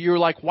 hypocrites, for you are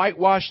like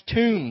whitewashed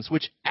tombs,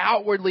 which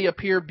outwardly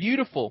appear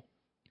beautiful,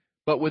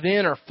 but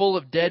within are full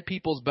of dead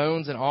people's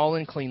bones and all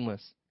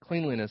uncleanness.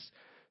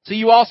 So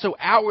you also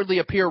outwardly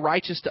appear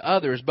righteous to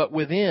others, but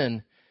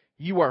within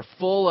you are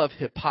full of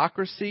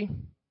hypocrisy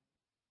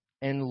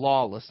and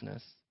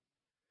lawlessness.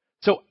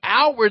 So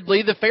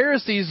outwardly, the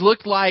Pharisees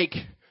looked like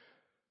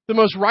the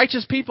most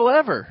righteous people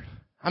ever.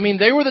 I mean,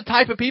 they were the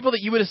type of people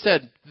that you would have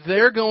said,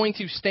 they're going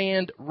to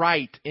stand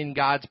right in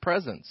God's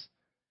presence.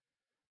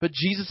 But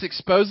Jesus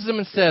exposes them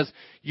and says,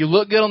 you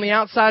look good on the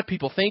outside,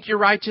 people think you're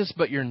righteous,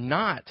 but you're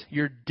not.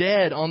 You're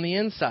dead on the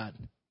inside.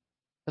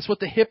 That's what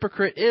the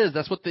hypocrite is.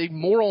 That's what the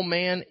moral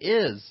man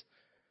is.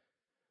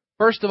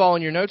 First of all,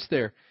 in your notes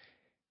there,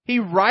 he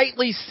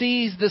rightly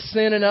sees the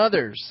sin in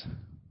others,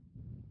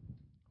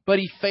 but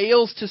he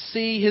fails to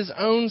see his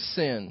own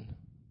sin.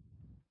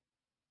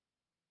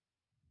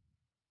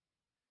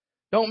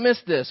 Don't miss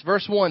this.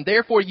 Verse 1,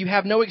 therefore you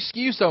have no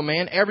excuse, O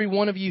man, every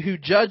one of you who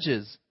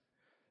judges.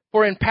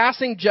 For in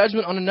passing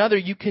judgment on another,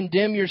 you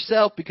condemn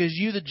yourself, because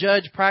you, the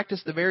judge,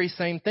 practice the very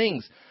same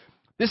things.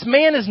 This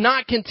man is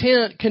not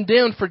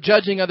condemned for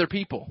judging other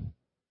people.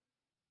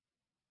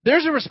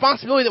 There's a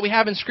responsibility that we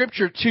have in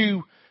Scripture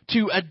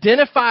to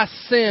identify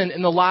sin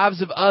in the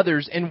lives of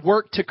others and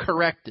work to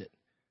correct it.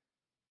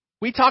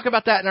 We talk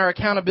about that in our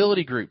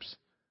accountability groups.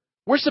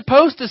 We're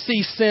supposed to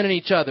see sin in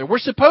each other. We're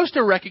supposed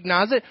to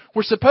recognize it.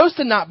 We're supposed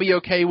to not be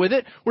okay with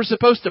it. We're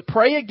supposed to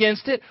pray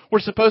against it. We're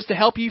supposed to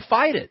help you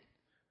fight it.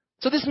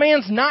 So this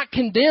man's not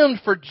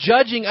condemned for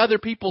judging other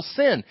people's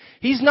sin.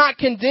 He's not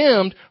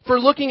condemned for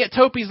looking at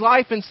Topi's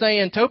life and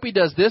saying, Topi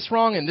does this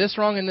wrong and this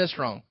wrong and this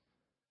wrong.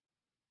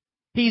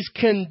 He's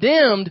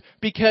condemned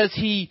because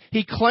he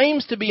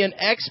claims to be an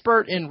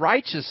expert in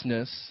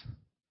righteousness.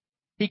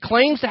 He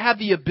claims to have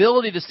the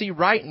ability to see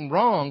right and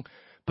wrong,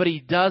 but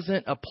he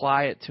doesn't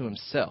apply it to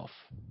himself.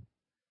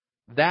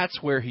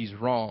 That's where he's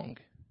wrong.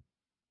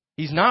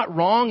 He's not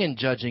wrong in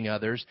judging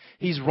others.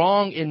 He's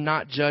wrong in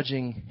not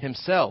judging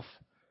himself.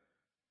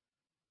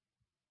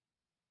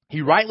 He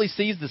rightly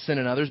sees the sin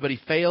in others, but he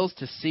fails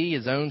to see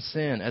his own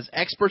sin. As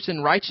experts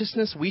in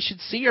righteousness, we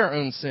should see our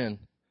own sin.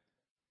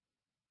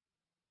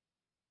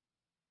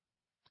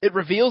 It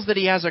reveals that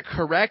he has a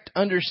correct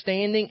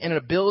understanding and an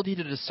ability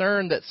to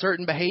discern that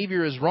certain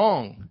behavior is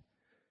wrong.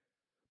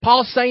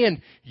 Paul's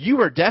saying,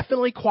 you are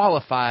definitely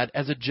qualified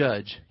as a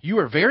judge. You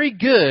are very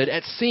good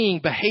at seeing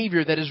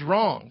behavior that is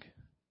wrong.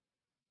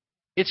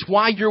 It's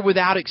why you're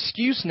without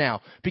excuse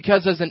now,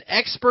 because as an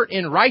expert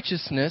in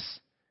righteousness,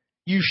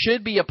 you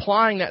should be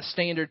applying that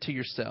standard to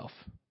yourself.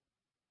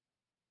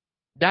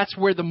 That's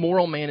where the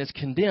moral man is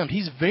condemned.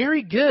 He's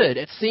very good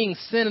at seeing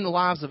sin in the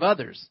lives of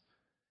others.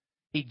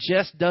 He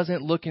just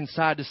doesn't look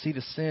inside to see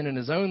the sin in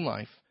his own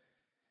life.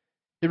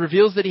 It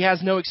reveals that he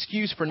has no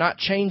excuse for not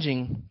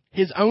changing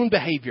his own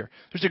behavior.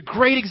 There's a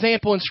great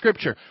example in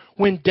Scripture.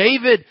 When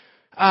David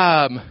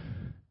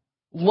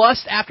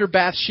lusts after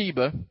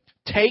Bathsheba,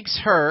 takes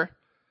her,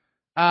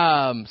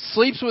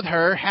 sleeps with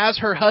her, has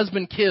her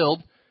husband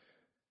killed,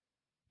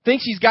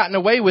 thinks he's gotten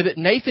away with it.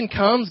 Nathan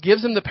comes,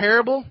 gives him the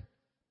parable,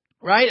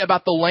 right,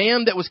 about the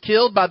lamb that was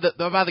killed by the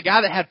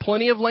guy that had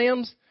plenty of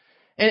lambs.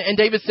 And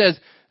David says,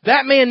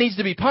 that man needs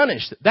to be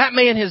punished. That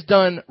man has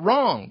done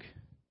wrong.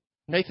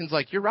 Nathan's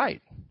like, you're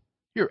right.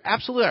 You're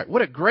absolutely right.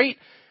 What a great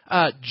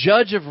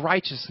judge of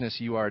righteousness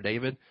you are,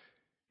 David.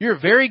 You're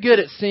very good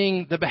at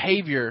seeing the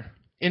behavior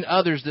in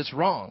others that's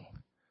wrong.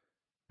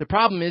 The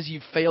problem is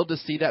you've failed to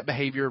see that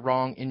behavior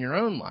wrong in your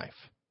own life.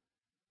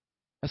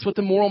 That's what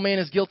the moral man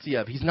is guilty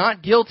of. He's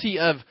not guilty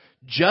of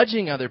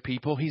judging other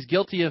people. He's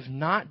guilty of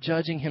not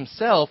judging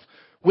himself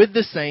with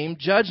the same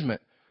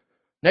judgment.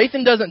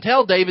 Nathan doesn't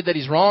tell David that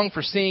he's wrong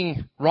for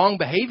seeing wrong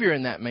behavior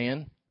in that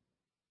man.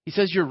 He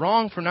says you're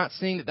wrong for not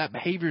seeing that that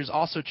behavior is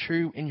also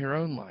true in your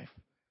own life.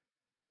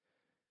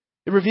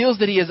 It reveals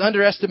that he has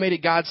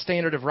underestimated God's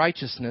standard of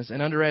righteousness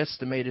and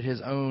underestimated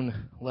his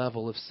own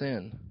level of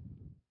sin.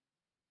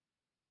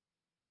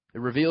 It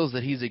reveals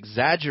that he's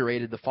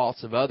exaggerated the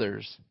faults of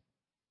others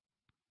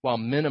while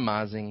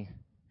minimizing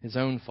his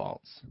own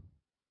faults.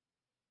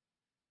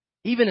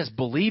 Even as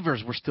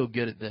believers, we're still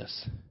good at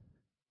this.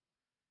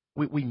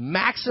 We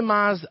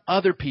maximize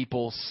other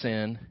people's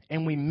sin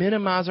and we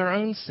minimize our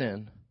own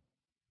sin.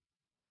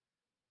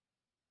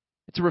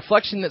 It's a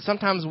reflection that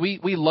sometimes we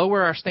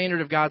lower our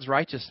standard of God's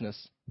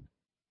righteousness.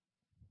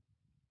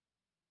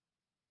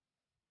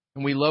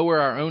 And we lower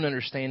our own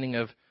understanding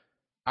of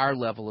our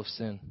level of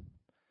sin.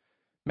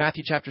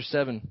 Matthew chapter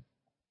 7,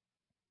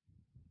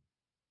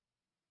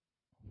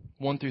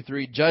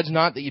 1-3. Judge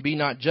not that you be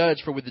not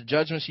judged, for with the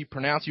judgments you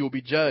pronounce you will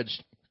be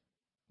judged.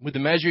 With the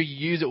measure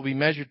you use it will be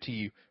measured to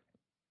you.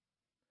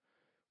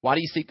 Why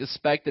do you seek the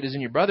speck that is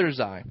in your brother's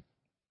eye,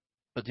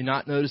 but do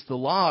not notice the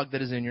log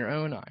that is in your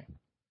own eye?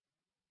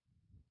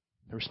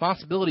 The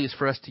responsibility is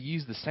for us to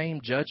use the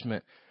same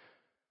judgment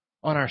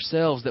on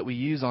ourselves that we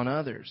use on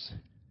others.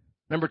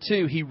 Number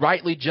 2, he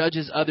rightly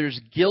judges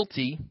others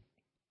guilty,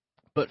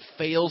 but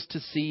fails to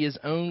see his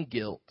own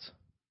guilt.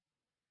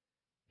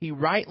 He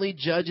rightly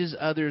judges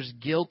others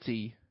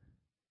guilty,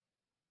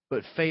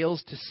 but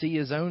fails to see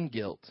his own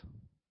guilt.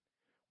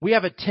 We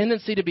have a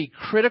tendency to be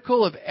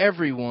critical of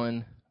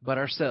everyone but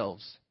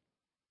ourselves.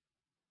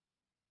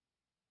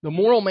 The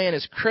moral man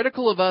is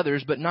critical of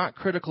others, but not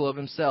critical of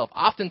himself.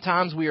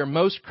 Oftentimes, we are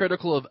most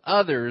critical of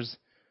others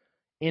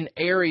in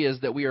areas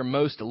that we are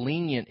most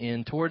lenient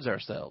in towards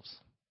ourselves.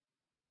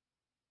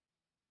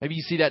 Maybe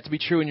you see that to be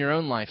true in your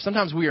own life.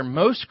 Sometimes we are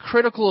most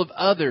critical of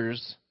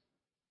others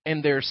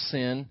and their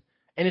sin,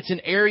 and it's in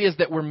areas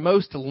that we're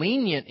most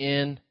lenient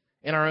in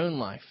our own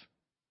life.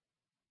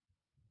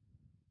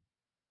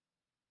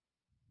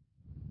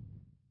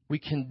 We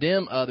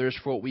condemn others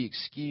for what we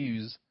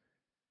excuse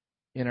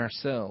in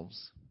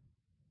ourselves.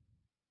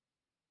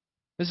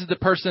 This is the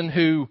person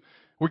who,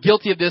 we're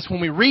guilty of this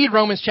when we read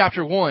Romans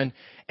chapter 1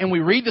 and we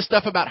read the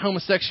stuff about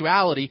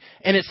homosexuality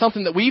and it's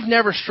something that we've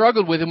never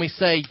struggled with and we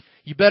say,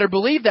 you better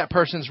believe that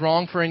person's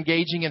wrong for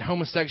engaging in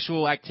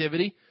homosexual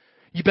activity.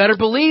 You better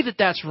believe that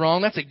that's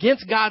wrong. That's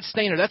against God's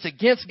standard. That's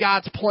against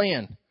God's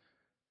plan.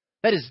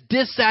 That is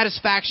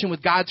dissatisfaction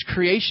with God's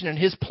creation and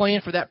His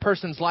plan for that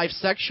person's life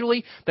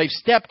sexually. They've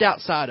stepped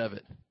outside of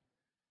it.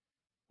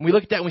 And we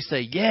look at that and we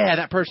say, yeah,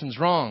 that person's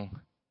wrong.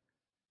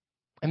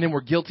 And then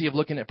we're guilty of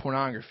looking at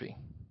pornography.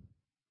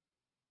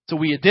 So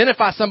we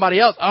identify somebody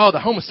else. Oh, the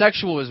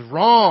homosexual is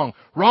wrong,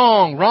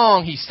 wrong,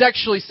 wrong. He's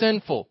sexually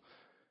sinful.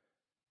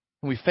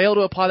 And we fail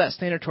to apply that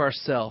standard to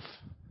ourselves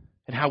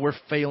and how we're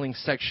failing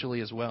sexually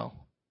as well.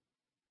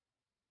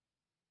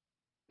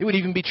 It would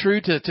even be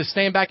true to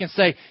stand back and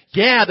say,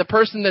 yeah, the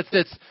person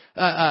that's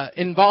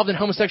involved in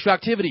homosexual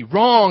activity,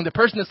 wrong. The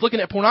person that's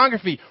looking at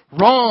pornography,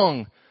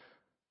 wrong.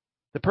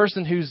 The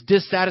person who's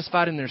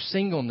dissatisfied in their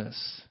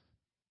singleness,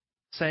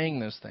 saying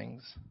those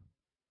things.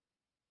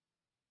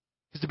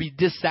 Because to be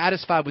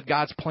dissatisfied with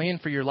God's plan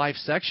for your life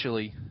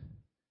sexually,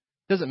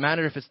 it doesn't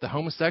matter if it's the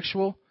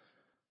homosexual,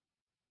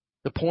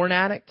 the porn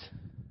addict,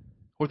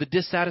 or the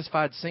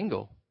dissatisfied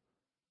single.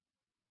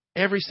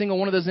 Every single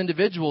one of those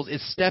individuals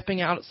is stepping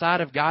outside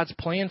of God's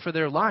plan for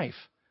their life.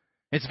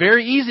 It's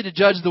very easy to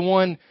judge the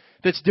one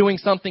that's doing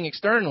something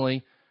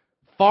externally,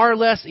 far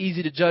less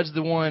easy to judge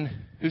the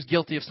one who's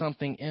guilty of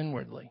something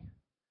inwardly.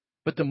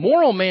 But the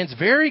moral man's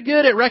very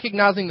good at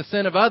recognizing the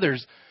sin of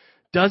others,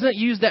 doesn't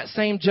use that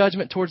same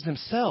judgment towards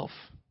himself.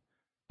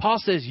 Paul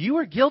says, you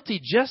are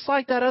guilty just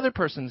like that other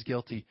person's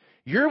guilty.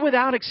 You're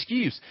without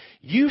excuse.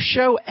 You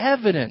show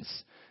evidence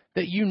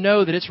that you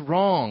know that it's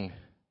wrong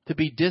to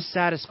be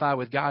dissatisfied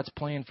with God's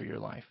plan for your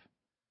life.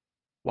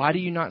 Why do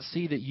you not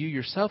see that you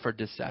yourself are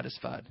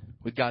dissatisfied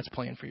with God's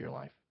plan for your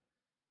life?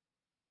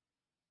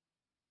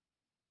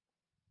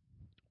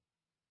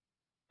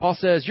 Paul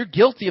says, you're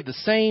guilty of the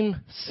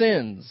same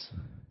sins.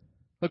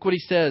 Look what he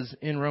says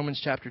in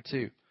Romans chapter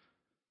 2.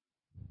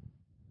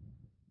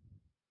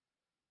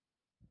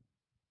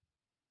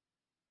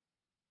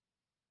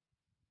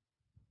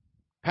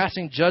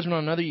 Passing judgment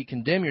on another, you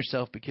condemn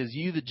yourself because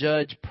you, the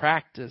judge,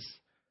 practice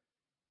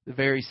the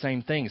very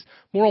same things.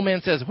 Moral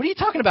man says, what are you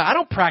talking about? I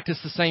don't practice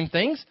the same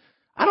things.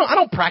 I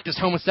don't practice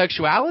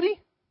homosexuality.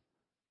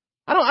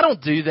 I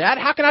don't do that.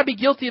 How can I be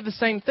guilty of the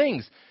same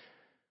things?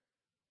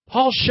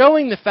 Paul's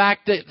showing the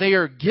fact that they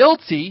are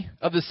guilty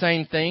of the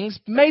same things,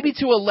 maybe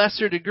to a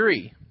lesser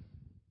degree.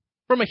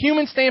 From a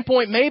human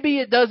standpoint, maybe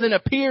it doesn't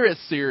appear as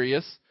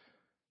serious,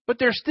 but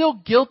they're still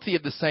guilty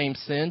of the same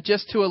sin,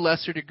 just to a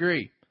lesser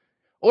degree.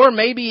 Or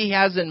maybe he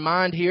has in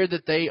mind here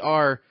that they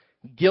are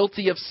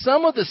guilty of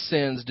some of the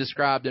sins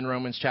described in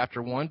Romans chapter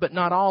 1, but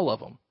not all of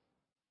them.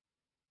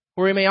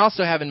 Or he may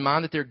also have in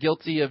mind that they're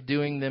guilty of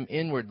doing them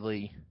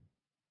inwardly,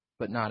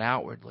 but not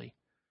outwardly.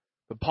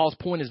 But Paul's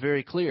point is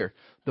very clear.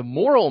 The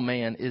moral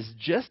man is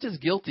just as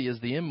guilty as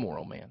the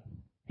immoral man.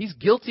 He's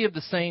guilty of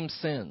the same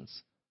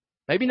sins.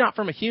 Maybe not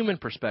from a human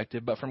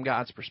perspective, but from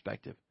God's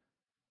perspective.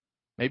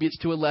 Maybe it's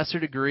to a lesser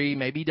degree.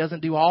 Maybe he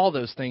doesn't do all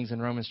those things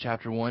in Romans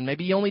chapter 1.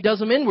 Maybe he only does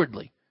them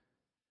inwardly.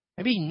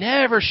 Maybe he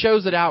never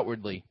shows it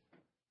outwardly.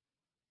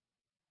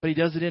 But he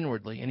does it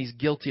inwardly, and he's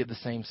guilty of the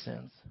same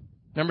sins.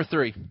 Number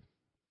 3,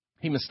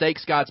 he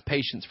mistakes God's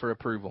patience for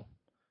approval.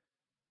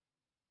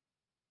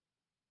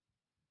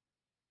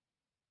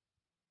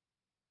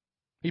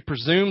 He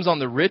presumes on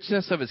the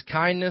richness of His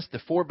kindness, the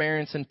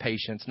forbearance and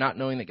patience, not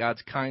knowing that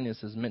God's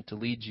kindness is meant to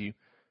lead you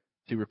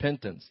to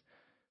repentance.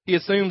 He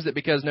assumes that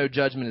because no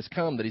judgment has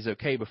come, that he's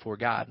okay before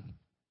God.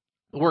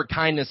 The word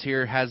kindness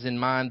here has in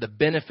mind the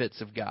benefits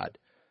of God.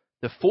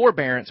 The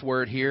forbearance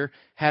word here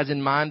has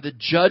in mind the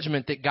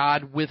judgment that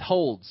God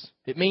withholds.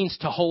 It means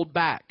to hold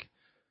back.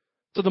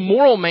 So the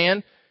moral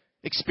man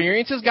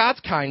experiences God's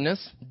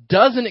kindness,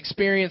 doesn't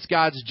experience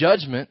God's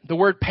judgment. The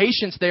word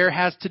patience there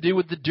has to do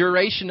with the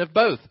duration of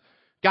both.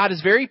 God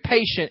is very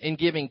patient in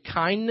giving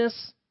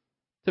kindness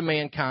to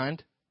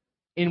mankind,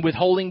 in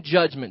withholding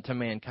judgment to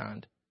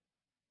mankind.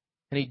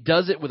 And He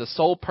does it with a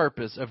sole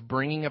purpose of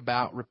bringing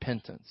about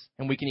repentance.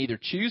 And we can either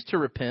choose to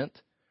repent,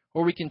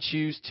 or we can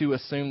choose to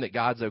assume that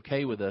God's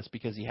okay with us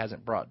because He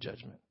hasn't brought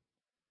judgment.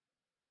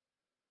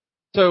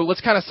 So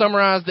let's kind of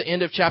summarize the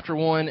end of chapter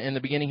 1 and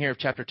the beginning here of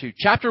chapter 2.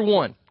 Chapter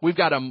 1, we've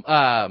got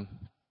an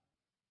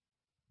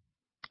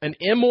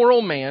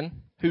immoral man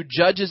who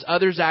judges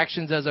others'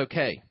 actions as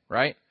okay,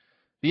 right?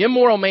 The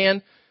immoral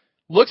man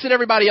looks at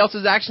everybody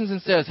else's actions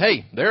and says,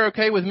 hey, they're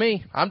okay with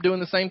me. I'm doing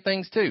the same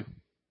things too.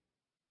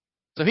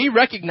 So he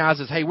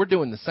recognizes, hey, we're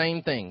doing the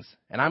same things,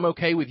 and I'm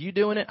okay with you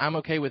doing it. I'm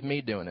okay with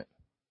me doing it.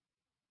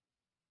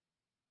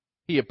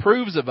 He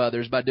approves of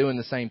others by doing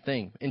the same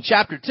thing. In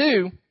chapter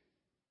 2,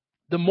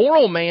 the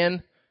moral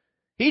man,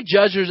 he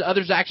judges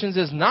others' actions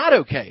as not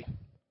okay,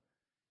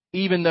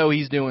 even though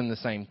he's doing the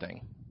same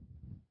thing.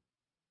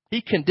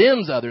 He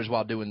condemns others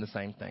while doing the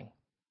same thing.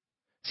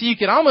 So you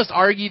can almost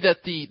argue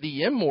that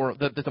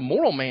the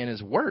moral man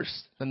is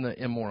worse than the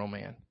immoral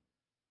man.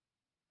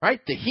 Right?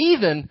 The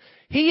heathen,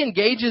 he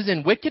engages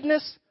in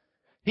wickedness.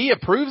 He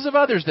approves of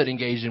others that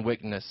engage in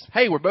wickedness.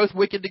 Hey, we're both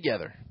wicked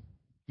together.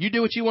 You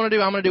do what you want to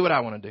do, I'm going to do what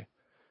I want to do.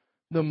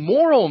 The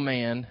moral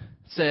man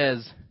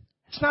says,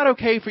 it's not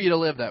okay for you to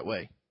live that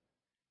way,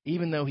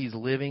 even though he's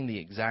living the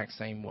exact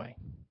same way.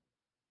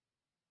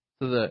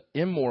 So the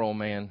immoral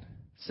man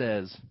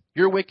says,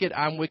 you're wicked,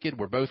 I'm wicked,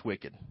 we're both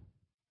wicked.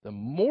 The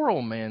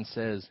moral man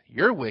says,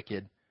 you're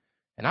wicked,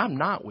 and I'm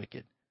not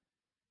wicked,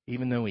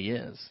 even though he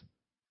is.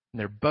 And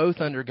they're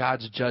both under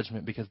God's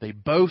judgment because they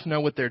both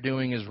know what they're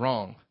doing is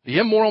wrong. The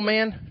immoral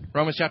man,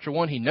 Romans chapter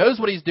 1, he knows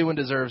what he's doing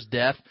deserves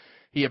death.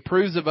 He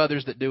approves of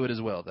others that do it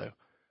as well, though.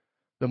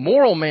 The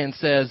moral man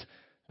says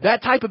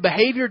that type of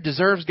behavior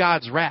deserves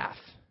God's wrath.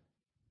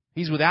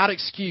 He's without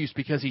excuse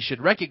because he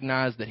should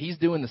recognize that he's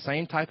doing the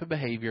same type of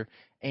behavior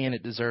and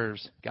it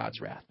deserves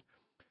God's wrath.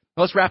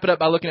 Let's wrap it up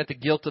by looking at the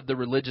guilt of the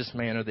religious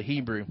man or the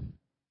Hebrew.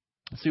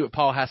 Let's see what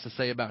Paul has to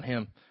say about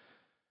him.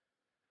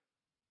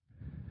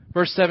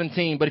 Verse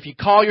 17, but if you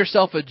call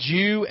yourself a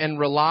Jew and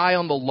rely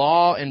on the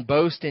law and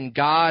boast in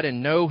God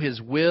and know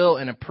His will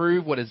and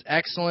approve what is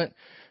excellent,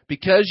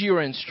 because you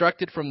are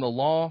instructed from the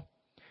law,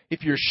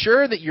 if you're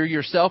sure that you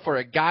yourself are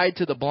a guide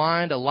to the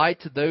blind, a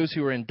light to those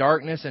who are in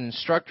darkness, an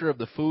instructor of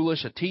the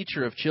foolish, a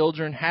teacher of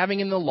children, having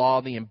in the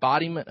law the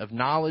embodiment of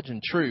knowledge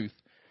and truth,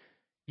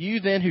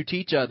 you then who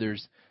teach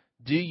others,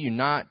 do you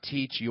not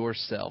teach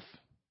yourself?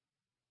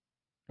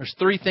 There's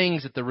three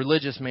things that the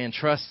religious man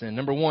trusts in.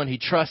 Number one, he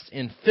trusts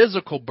in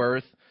physical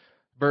birth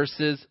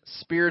versus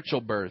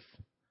spiritual birth.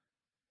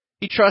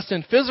 He trusts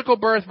in physical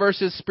birth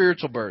versus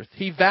spiritual birth.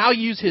 He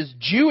values his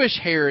Jewish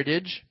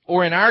heritage,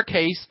 or in our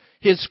case,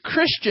 his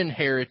Christian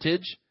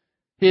heritage,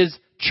 his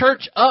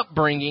church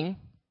upbringing,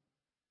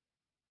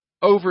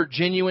 over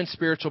genuine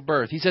spiritual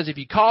birth. He says if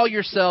you call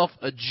yourself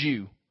a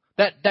Jew,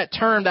 that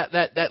term,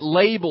 that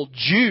label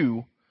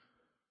Jew,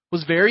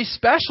 was very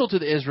special to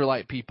the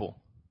Israelite people.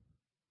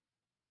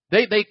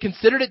 They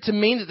considered it to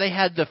mean that they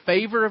had the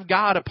favor of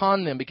God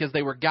upon them because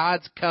they were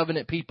God's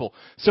covenant people.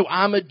 So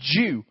I'm a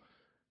Jew.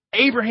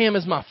 Abraham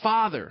is my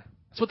father.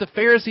 That's what the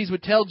Pharisees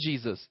would tell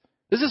Jesus.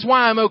 This is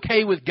why I'm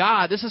okay with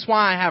God. This is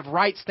why I have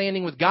right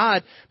standing with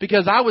God,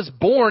 because I was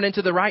born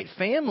into the right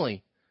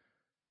family.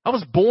 I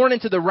was born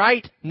into the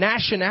right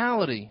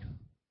nationality.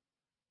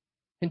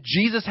 And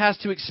Jesus has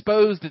to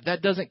expose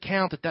that doesn't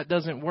count, that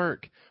doesn't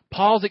work.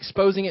 Paul's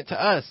exposing it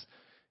to us.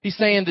 He's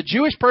saying the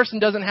Jewish person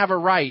doesn't have a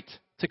right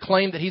to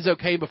claim that he's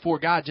okay before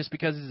God just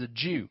because he's a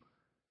Jew.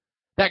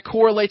 That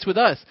correlates with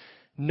us.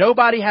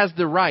 Nobody has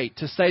the right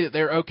to say that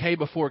they're okay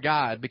before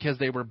God because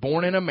they were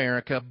born in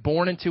America,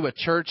 born into a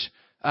church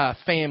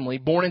family,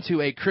 born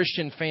into a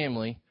Christian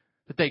family,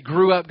 that they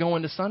grew up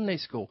going to Sunday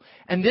school.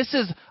 And this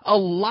is a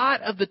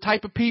lot of the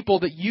type of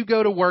people that you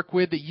go to work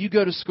with, that you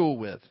go to school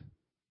with,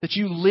 that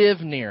you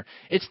live near.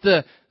 It's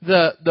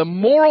the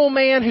moral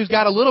man who's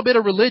got a little bit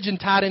of religion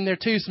tied in there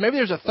too. So maybe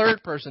there's a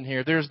third person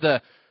here. There's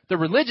the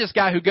religious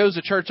guy who goes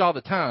to church all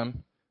the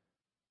time.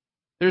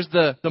 There's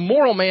the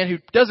moral man who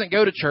doesn't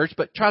go to church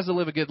but tries to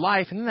live a good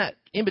life. And then that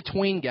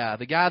in-between guy,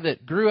 the guy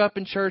that grew up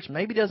in church,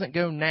 maybe doesn't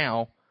go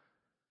now,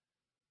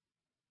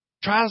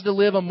 tries to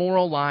live a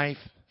moral life,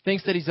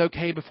 thinks that he's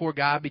okay before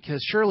God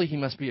because surely he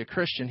must be a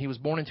Christian. He was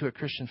born into a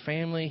Christian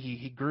family.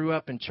 He grew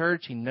up in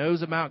church. He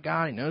knows about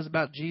God. He knows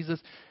about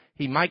Jesus.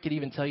 He might could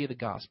even tell you the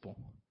gospel.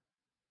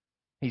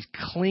 He's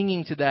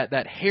clinging to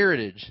that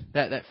heritage,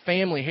 that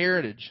family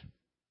heritage.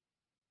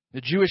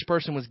 The Jewish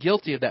person was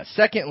guilty of that.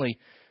 Secondly,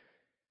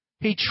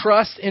 he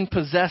trusts in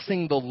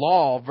possessing the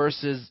law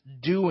versus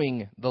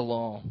doing the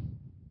law.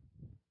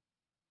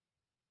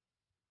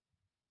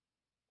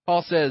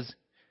 Paul says,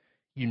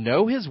 you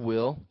know His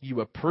will, you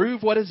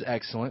approve what is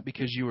excellent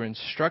because you are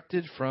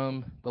instructed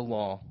from the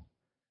law.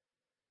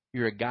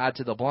 You're a guide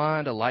to the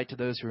blind, a light to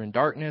those who are in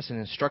darkness, an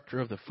instructor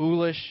of the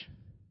foolish.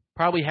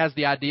 Probably has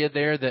the idea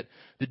there that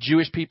the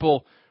Jewish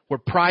people were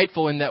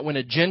prideful in that when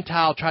a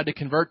Gentile tried to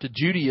convert to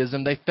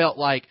Judaism, they felt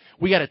like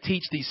we got to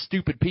teach these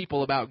stupid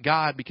people about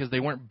God because they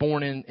weren't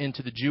born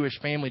into the Jewish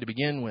family to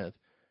begin with.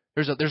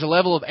 There's a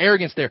level of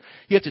arrogance there.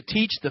 You have to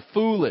teach the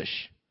foolish.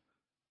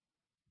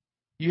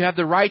 You have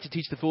the right to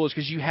teach the foolish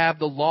because you have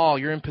the law.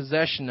 You're in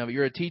possession of it.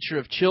 You're a teacher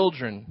of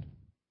children.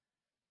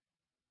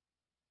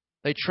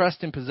 They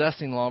trust in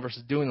possessing the law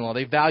versus doing the law.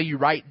 They value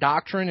right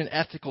doctrine and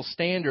ethical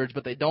standards,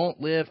 but they don't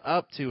live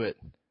up to it.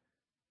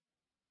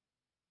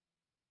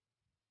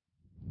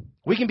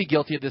 We can be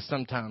guilty of this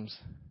sometimes.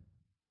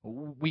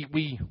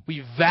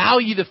 We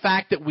value the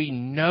fact that we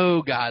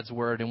know God's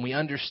Word and we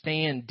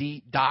understand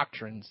deep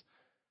doctrines.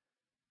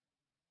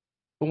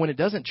 But when it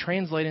doesn't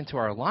translate into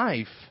our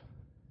life,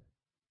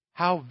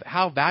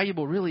 how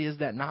valuable really is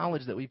that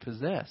knowledge that we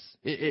possess?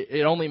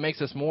 It only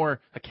makes us more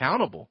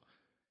accountable.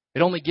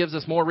 It only gives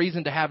us more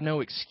reason to have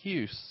no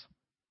excuse.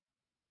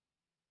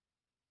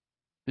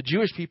 The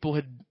Jewish people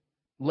had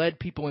led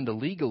people into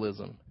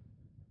legalism.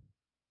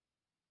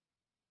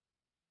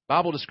 The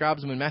Bible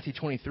describes them in Matthew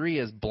 23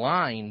 as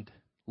blind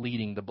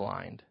leading the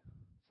blind.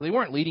 So they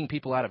weren't leading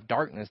people out of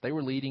darkness. They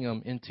were leading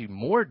them into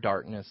more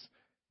darkness,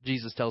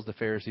 Jesus tells the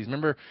Pharisees.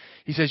 Remember,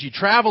 he says, you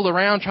travel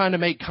around trying to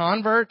make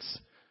converts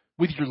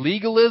with your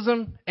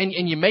legalism, and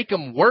you make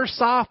them worse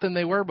off than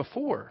they were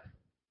before.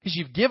 Because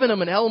you've given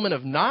them an element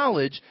of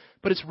knowledge,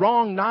 but it's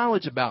wrong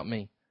knowledge about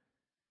me.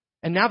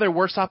 And now they're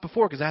worse off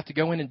before because I have to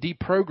go in and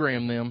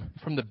deprogram them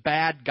from the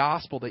bad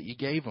gospel that you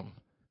gave them.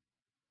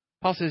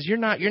 Paul says, you're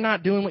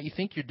not doing what you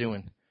think you're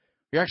doing.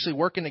 You're actually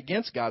working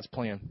against God's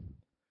plan.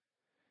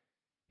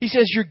 He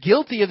says, you're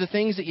guilty of the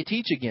things that you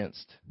teach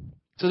against.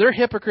 So they're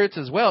hypocrites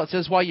as well. It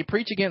says, while you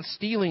preach against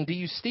stealing, do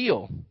you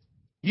steal?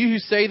 You who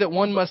say that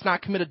one must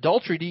not commit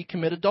adultery, do you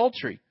commit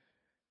adultery?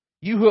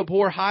 You who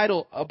abhor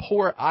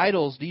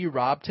idols, do you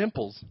rob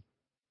temples?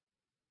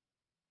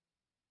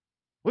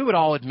 We would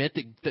all admit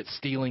that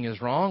stealing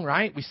is wrong,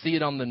 right? We see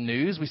it on the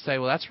news. We say,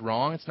 well, that's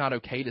wrong. It's not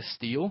okay to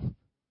steal.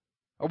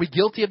 Are we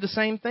guilty of the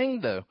same thing,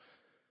 though?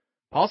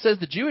 Paul says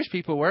the Jewish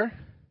people were.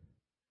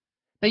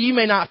 Now, you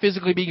may not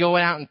physically be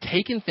going out and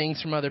taking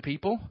things from other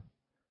people,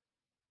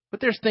 but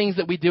there's things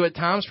that we do at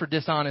times for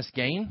dishonest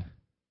gain.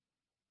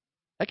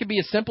 That could be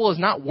as simple as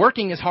not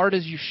working as hard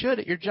as you should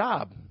at your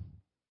job.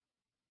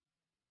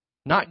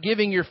 Not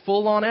giving your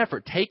full-on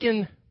effort.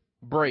 Taking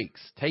breaks.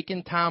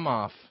 Taking time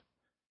off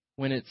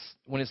when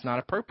it's not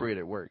appropriate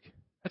at work.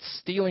 That's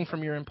stealing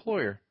from your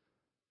employer.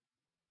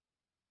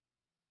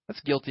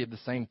 That's guilty of the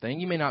same thing.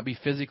 You may not be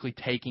physically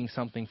taking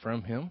something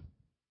from him,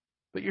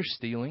 but you're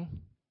stealing.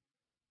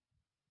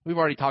 We've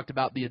already talked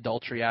about the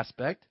adultery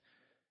aspect.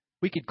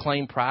 We could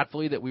claim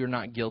pridefully that we are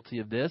not guilty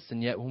of this,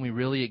 and yet when we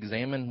really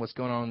examine what's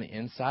going on the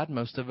inside,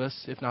 most of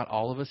us, if not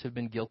all of us, have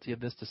been guilty of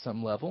this to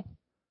some level.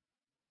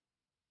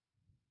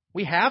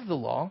 We have the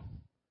law.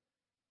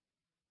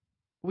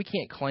 We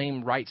can't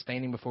claim right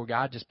standing before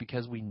God just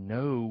because we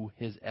know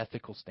His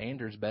ethical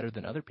standards better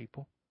than other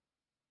people.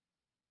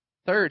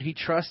 Third, he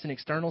trusts in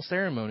external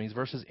ceremonies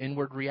versus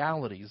inward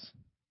realities.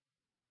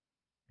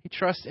 He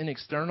trusts in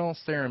external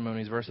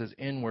ceremonies versus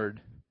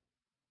inward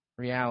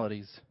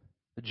realities.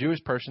 The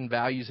Jewish person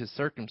values his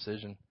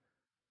circumcision.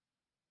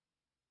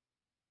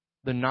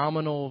 The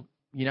nominal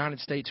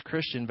United States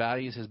Christian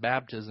values his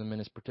baptism and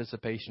his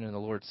participation in the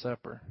Lord's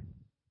Supper.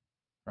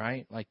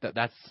 Right? Like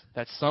that's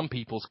some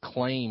people's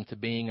claim to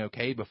being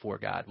okay before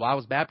God. Well, I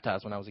was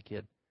baptized when I was a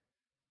kid.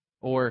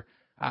 Or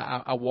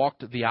I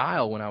walked the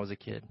aisle when I was a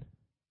kid.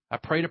 I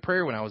prayed a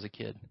prayer when I was a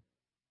kid.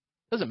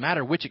 It doesn't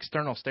matter which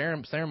external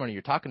ceremony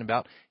you're talking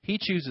about. He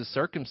chooses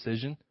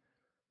circumcision.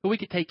 But we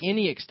could take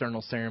any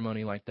external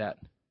ceremony like that.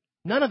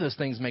 None of those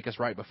things make us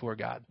right before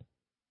God.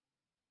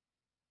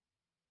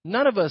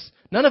 None of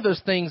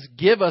those things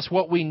give us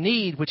what we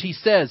need, which he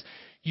says,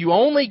 you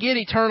only get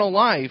eternal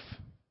life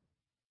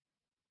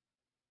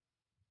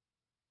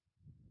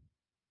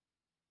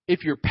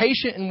if you're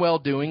patient in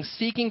well-doing,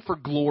 seeking for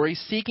glory,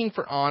 seeking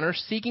for honor,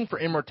 seeking for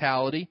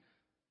immortality.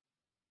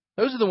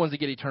 Those are the ones that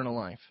get eternal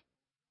life.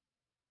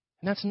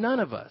 And that's none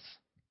of us.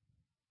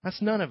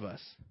 That's none of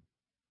us.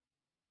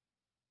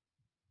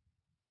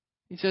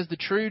 He says the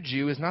true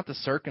Jew is not the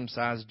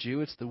circumcised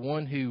Jew. It's the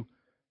one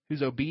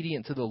who's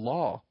obedient to the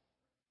law.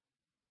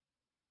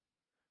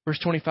 Verse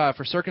 25,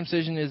 for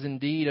circumcision is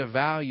indeed of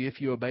value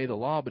if you obey the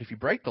law, but if you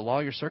break the law,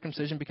 your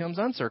circumcision becomes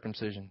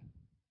uncircumcision.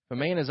 If a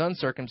man is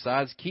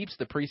uncircumcised, keeps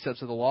the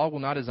precepts of the law, will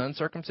not his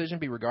uncircumcision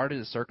be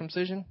regarded as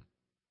circumcision?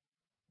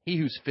 He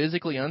who's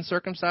physically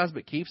uncircumcised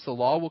but keeps the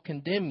law will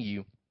condemn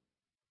you,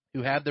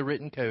 who have the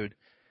written code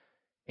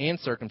and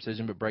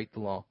circumcision but break the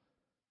law.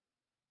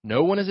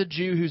 No one is a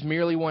Jew who's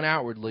merely one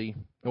outwardly,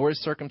 nor is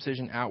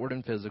circumcision outward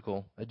and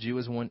physical. A Jew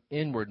is one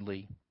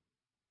inwardly.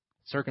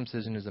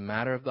 Circumcision is a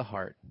matter of the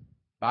heart,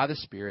 by the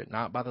Spirit,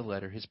 not by the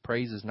letter. His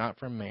praise is not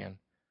from man,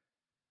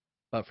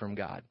 but from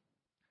God.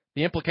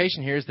 The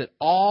implication here is that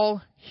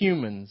all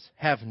humans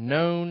have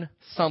known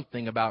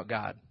something about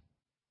God.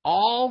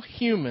 All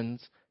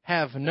humans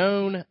have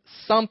known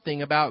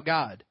something about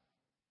God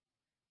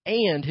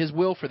and His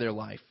will for their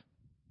life.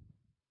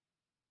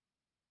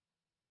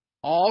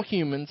 All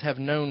humans have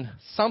known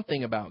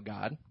something about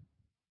God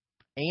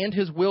and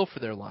His will for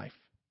their life,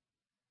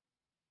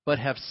 but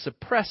have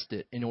suppressed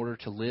it in order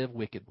to live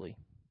wickedly.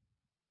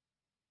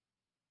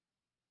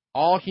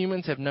 All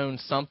humans have known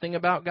something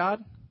about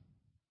God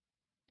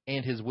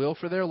and His will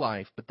for their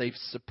life, but they've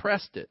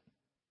suppressed it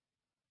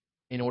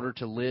in order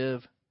to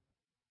live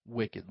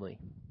wickedly.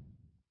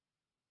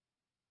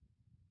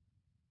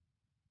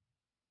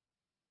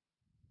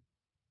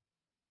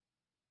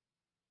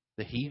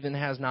 The heathen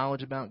has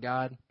knowledge about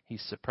God. He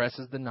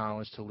suppresses the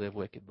knowledge to live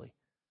wickedly.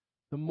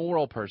 The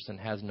moral person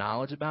has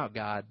knowledge about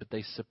God, but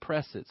they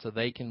suppress it so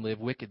they can live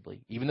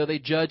wickedly. Even though they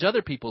judge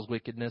other people's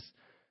wickedness,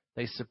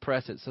 they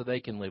suppress it so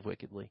they can live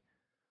wickedly.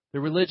 The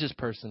religious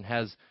person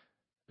has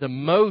the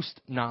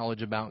most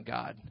knowledge about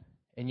God,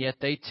 and yet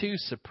they too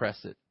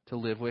suppress it to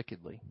live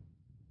wickedly.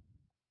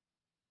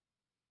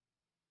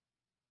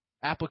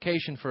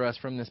 Application for us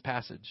from this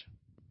passage.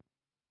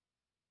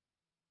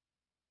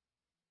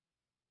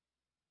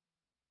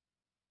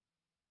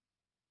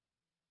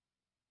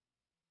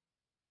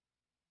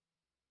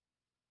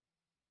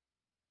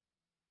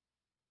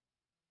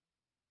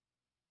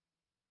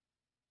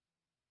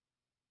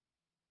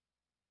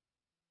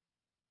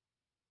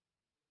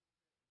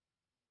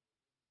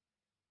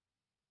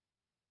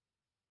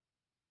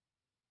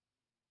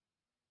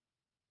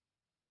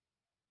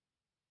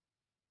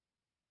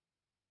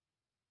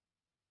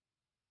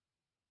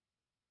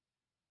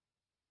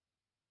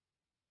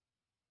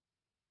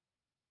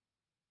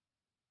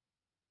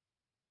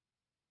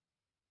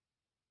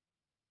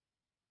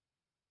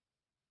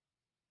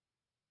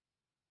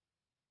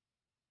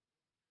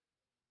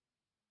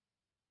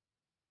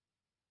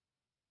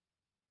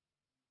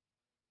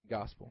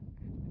 Gospel.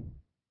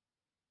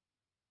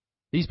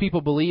 These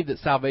people believe that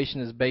salvation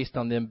is based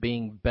on them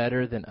being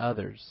better than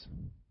others.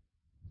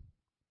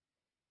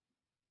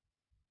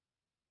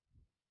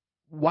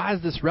 Why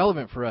is this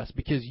relevant for us?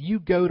 Because you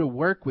go to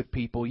work with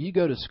people, you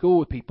go to school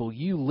with people,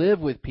 you live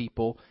with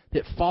people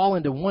that fall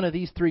into one of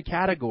these three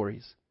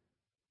categories.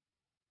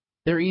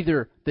 They're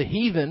either the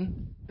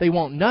heathen, they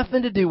want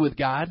nothing to do with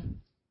God,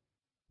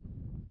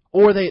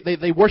 or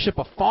they worship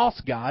a false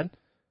god.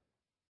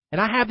 And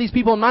I have these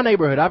people in my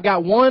neighborhood. I've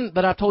got one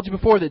that I've told you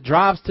before that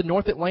drives to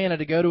North Atlanta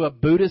to go to a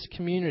Buddhist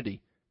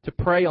community to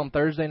pray on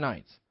Thursday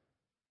nights.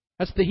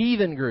 That's the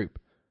heathen group.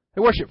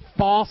 They worship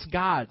false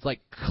gods,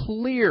 like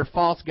clear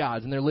false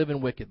gods, and they're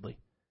living wickedly.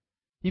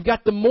 You've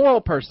got the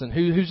moral person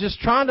who's just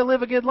trying to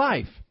live a good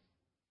life.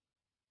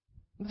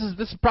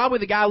 This is probably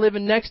the guy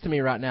living next to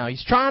me right now.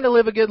 He's trying to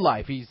live a good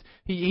life.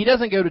 He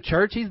doesn't go to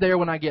church. He's there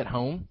when I get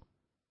home.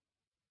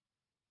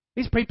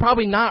 He's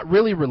probably not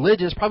really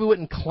religious, probably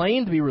wouldn't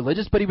claim to be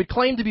religious, but he would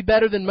claim to be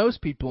better than most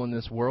people in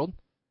this world.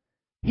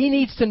 He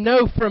needs to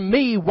know from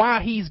me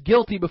why he's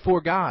guilty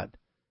before God.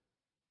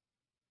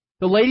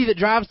 The lady that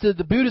drives to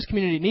the Buddhist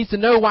community needs to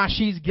know why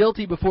she's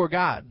guilty before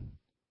God.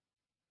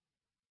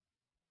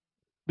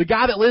 The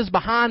guy that lives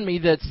behind me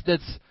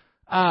that's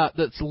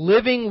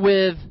living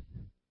with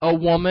a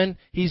woman,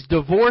 he's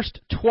divorced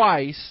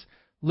twice,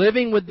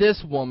 living with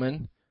this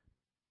woman,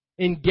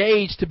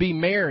 engaged to be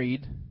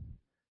married,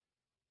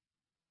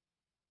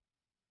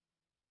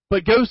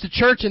 but goes to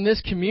church in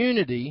this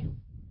community,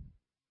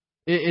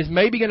 is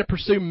maybe going to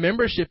pursue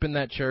membership in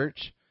that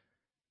church,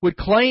 would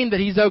claim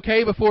that he's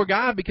okay before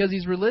God because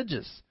he's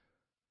religious,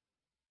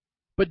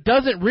 but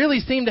doesn't really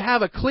seem to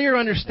have a clear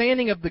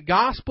understanding of the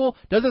gospel,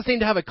 doesn't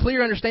seem to have a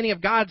clear understanding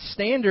of God's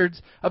standards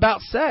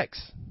about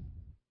sex.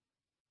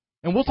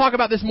 And we'll talk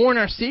about this more in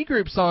our C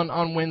groups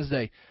on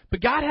Wednesday. But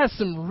God has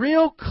some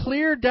real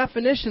clear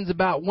definitions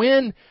about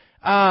when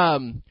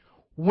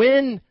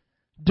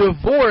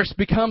divorce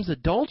becomes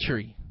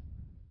adultery.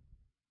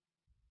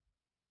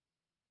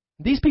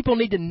 These people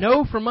need to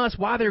know from us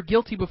why they're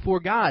guilty before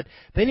God.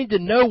 They need to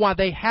know why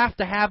they have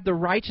to have the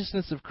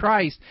righteousness of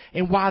Christ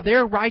and why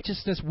their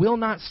righteousness will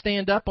not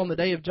stand up on the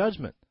day of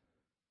judgment.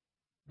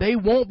 They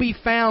won't be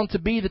found to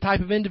be the type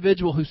of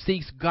individual who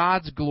seeks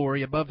God's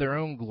glory above their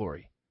own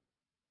glory.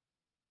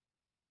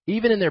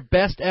 Even in their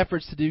best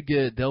efforts to do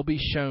good, they'll be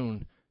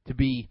shown to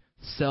be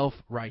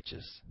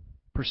self-righteous,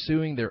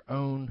 pursuing their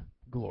own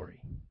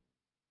glory.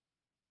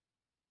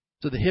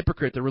 So the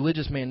hypocrite, the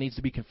religious man, needs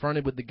to be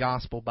confronted with the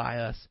gospel by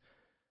us.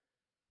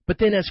 But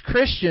then as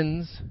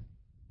Christians,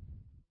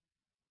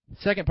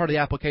 second part of the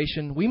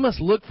application, we must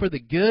look for the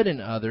good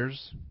in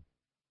others.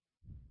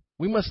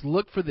 We must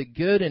look for the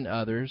good in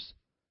others,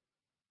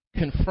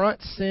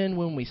 confront sin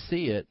when we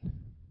see it,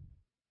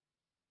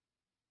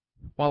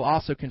 while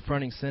also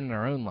confronting sin in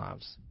our own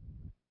lives.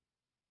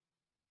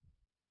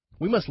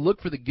 We must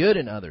look for the good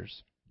in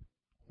others.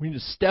 We need to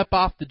step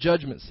off the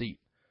judgment seat.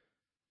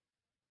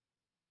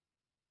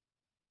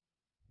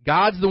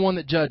 God's the one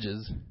that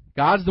judges.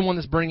 God's the one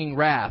that's bringing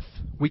wrath.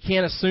 We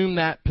can't assume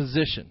that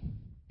position.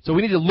 So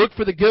we need to look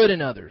for the good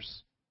in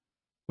others.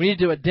 We need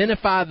to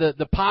identify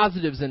the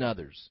positives in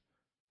others.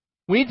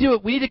 We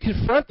need to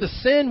confront the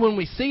sin when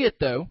we see it,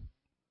 though.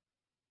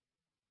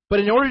 But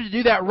in order to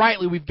do that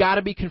rightly, we've got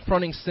to be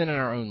confronting sin in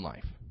our own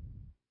life.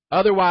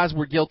 Otherwise,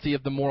 we're guilty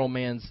of the moral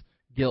man's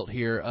guilt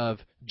here of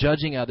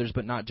judging others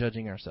but not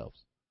judging ourselves.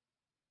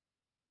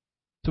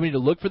 So we need to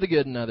look for the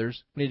good in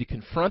others. We need to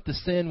confront the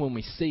sin when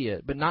we see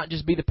it, but not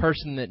just be the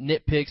person that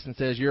nitpicks and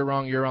says, you're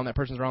wrong, that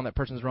person's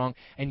wrong,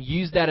 and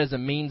use that as a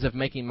means of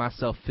making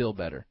myself feel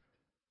better.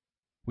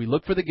 We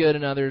look for the good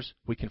in others.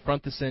 We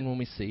confront the sin when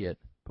we see it,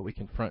 but we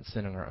confront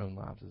sin in our own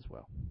lives as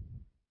well.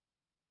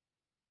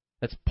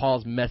 That's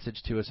Paul's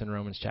message to us in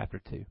Romans chapter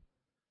 2.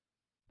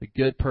 The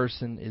good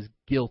person is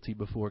guilty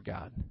before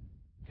God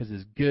because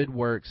his good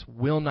works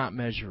will not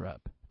measure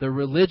up the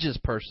religious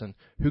person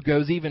who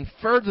goes even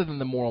further than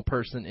the moral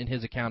person in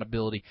his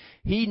accountability.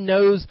 He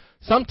knows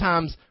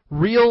sometimes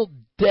real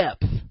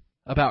depth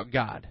about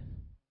God.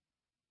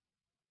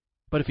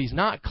 But if he's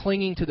not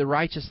clinging to the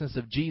righteousness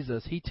of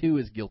Jesus, he too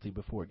is guilty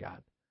before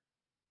God.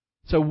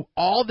 So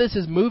all this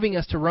is moving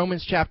us to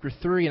Romans chapter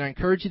 3, and I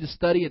encourage you to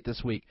study it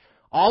this week.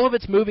 All of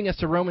it's moving us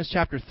to Romans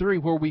chapter 3,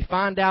 where we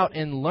find out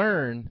and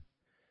learn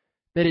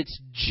that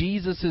it's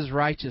Jesus'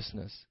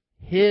 righteousness,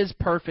 His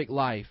perfect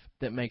life,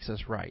 that makes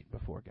us right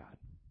before God.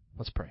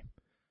 Let's pray.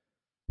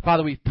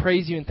 Father, we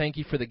praise You and thank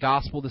You for the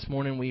gospel this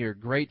morning. We are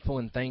grateful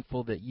and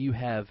thankful that You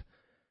have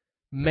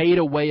made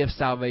a way of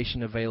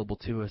salvation available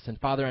to us. And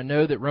Father, I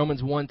know that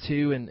Romans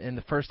 1:2 and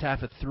the first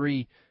half of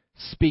 3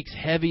 speaks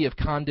heavy of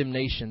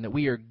condemnation, that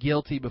we are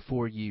guilty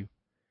before You.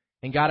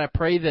 And God, I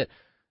pray that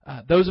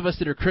those of us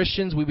that are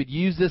Christians, we would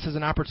use this as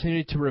an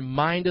opportunity to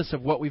remind us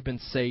of what we've been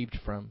saved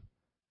from.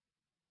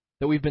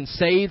 That we've been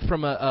saved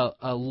from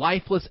a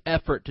lifeless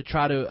effort to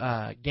try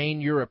to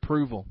gain Your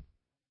approval.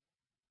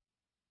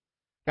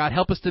 God,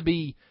 help us to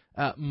be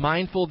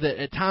mindful that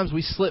at times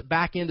we slip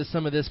back into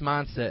some of this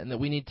mindset and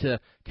that we need to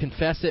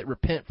confess it,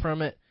 repent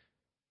from it.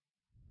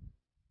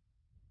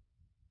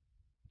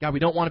 God, we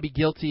don't want to be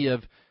guilty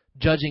of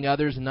judging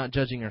others and not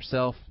judging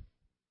ourselves.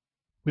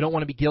 We don't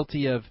want to be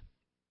guilty of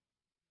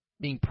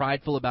being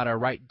prideful about our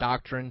right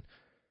doctrine,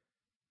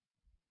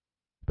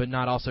 but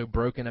not also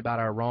broken about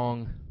our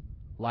wrong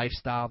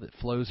lifestyle that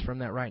flows from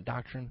that right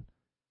doctrine.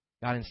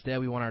 God, instead,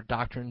 we want our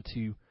doctrine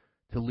to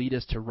lead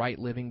us to right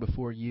living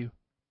before You.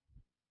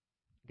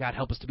 God,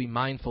 help us to be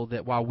mindful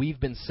that while we've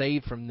been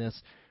saved from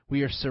this,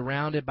 we are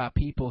surrounded by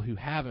people who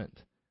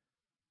haven't.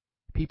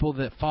 People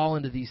that fall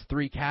into these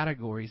three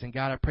categories. And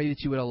God, I pray that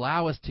You would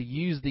allow us to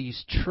use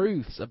these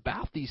truths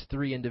about these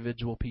three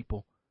individual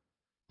people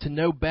to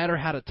know better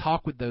how to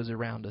talk with those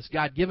around us.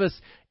 God, give us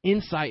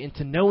insight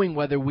into knowing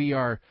whether we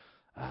are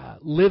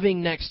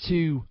living next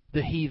to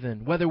the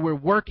heathen, whether we're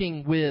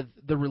working with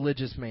the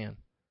religious man.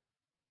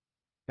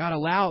 God,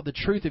 allow the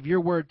truth of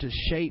Your word to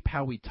shape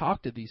how we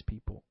talk to these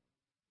people.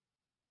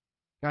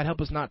 God,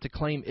 help us not to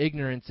claim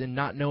ignorance in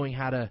not knowing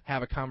how to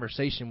have a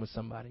conversation with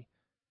somebody.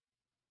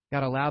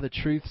 God, allow the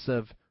truths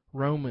of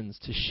Romans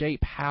to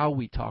shape how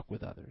we talk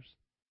with others.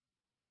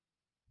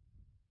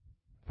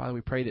 Father,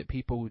 we pray that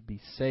people would be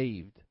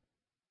saved,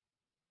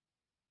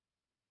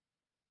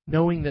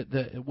 knowing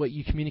that what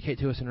You communicate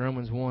to us in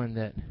Romans 1,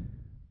 that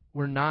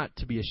we're not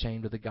to be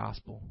ashamed of the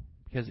gospel,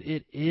 because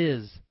it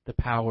is the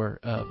power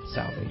of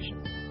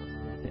salvation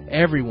to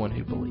everyone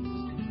who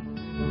believes.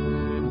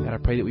 God, I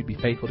pray that we'd be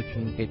faithful to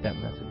communicate that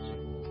message.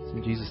 It's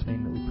in Jesus'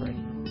 name that we pray.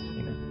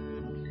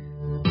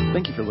 Amen.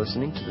 Thank you for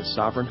listening to the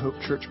Sovereign Hope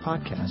Church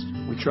podcast.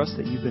 We trust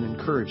that you've been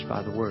encouraged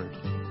by the Word.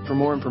 For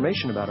more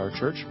information about our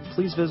church,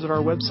 please visit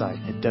our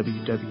website at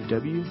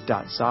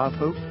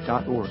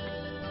www.sovhope.org.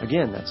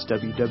 Again, that's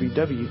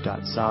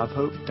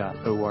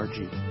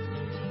www.sovhope.org.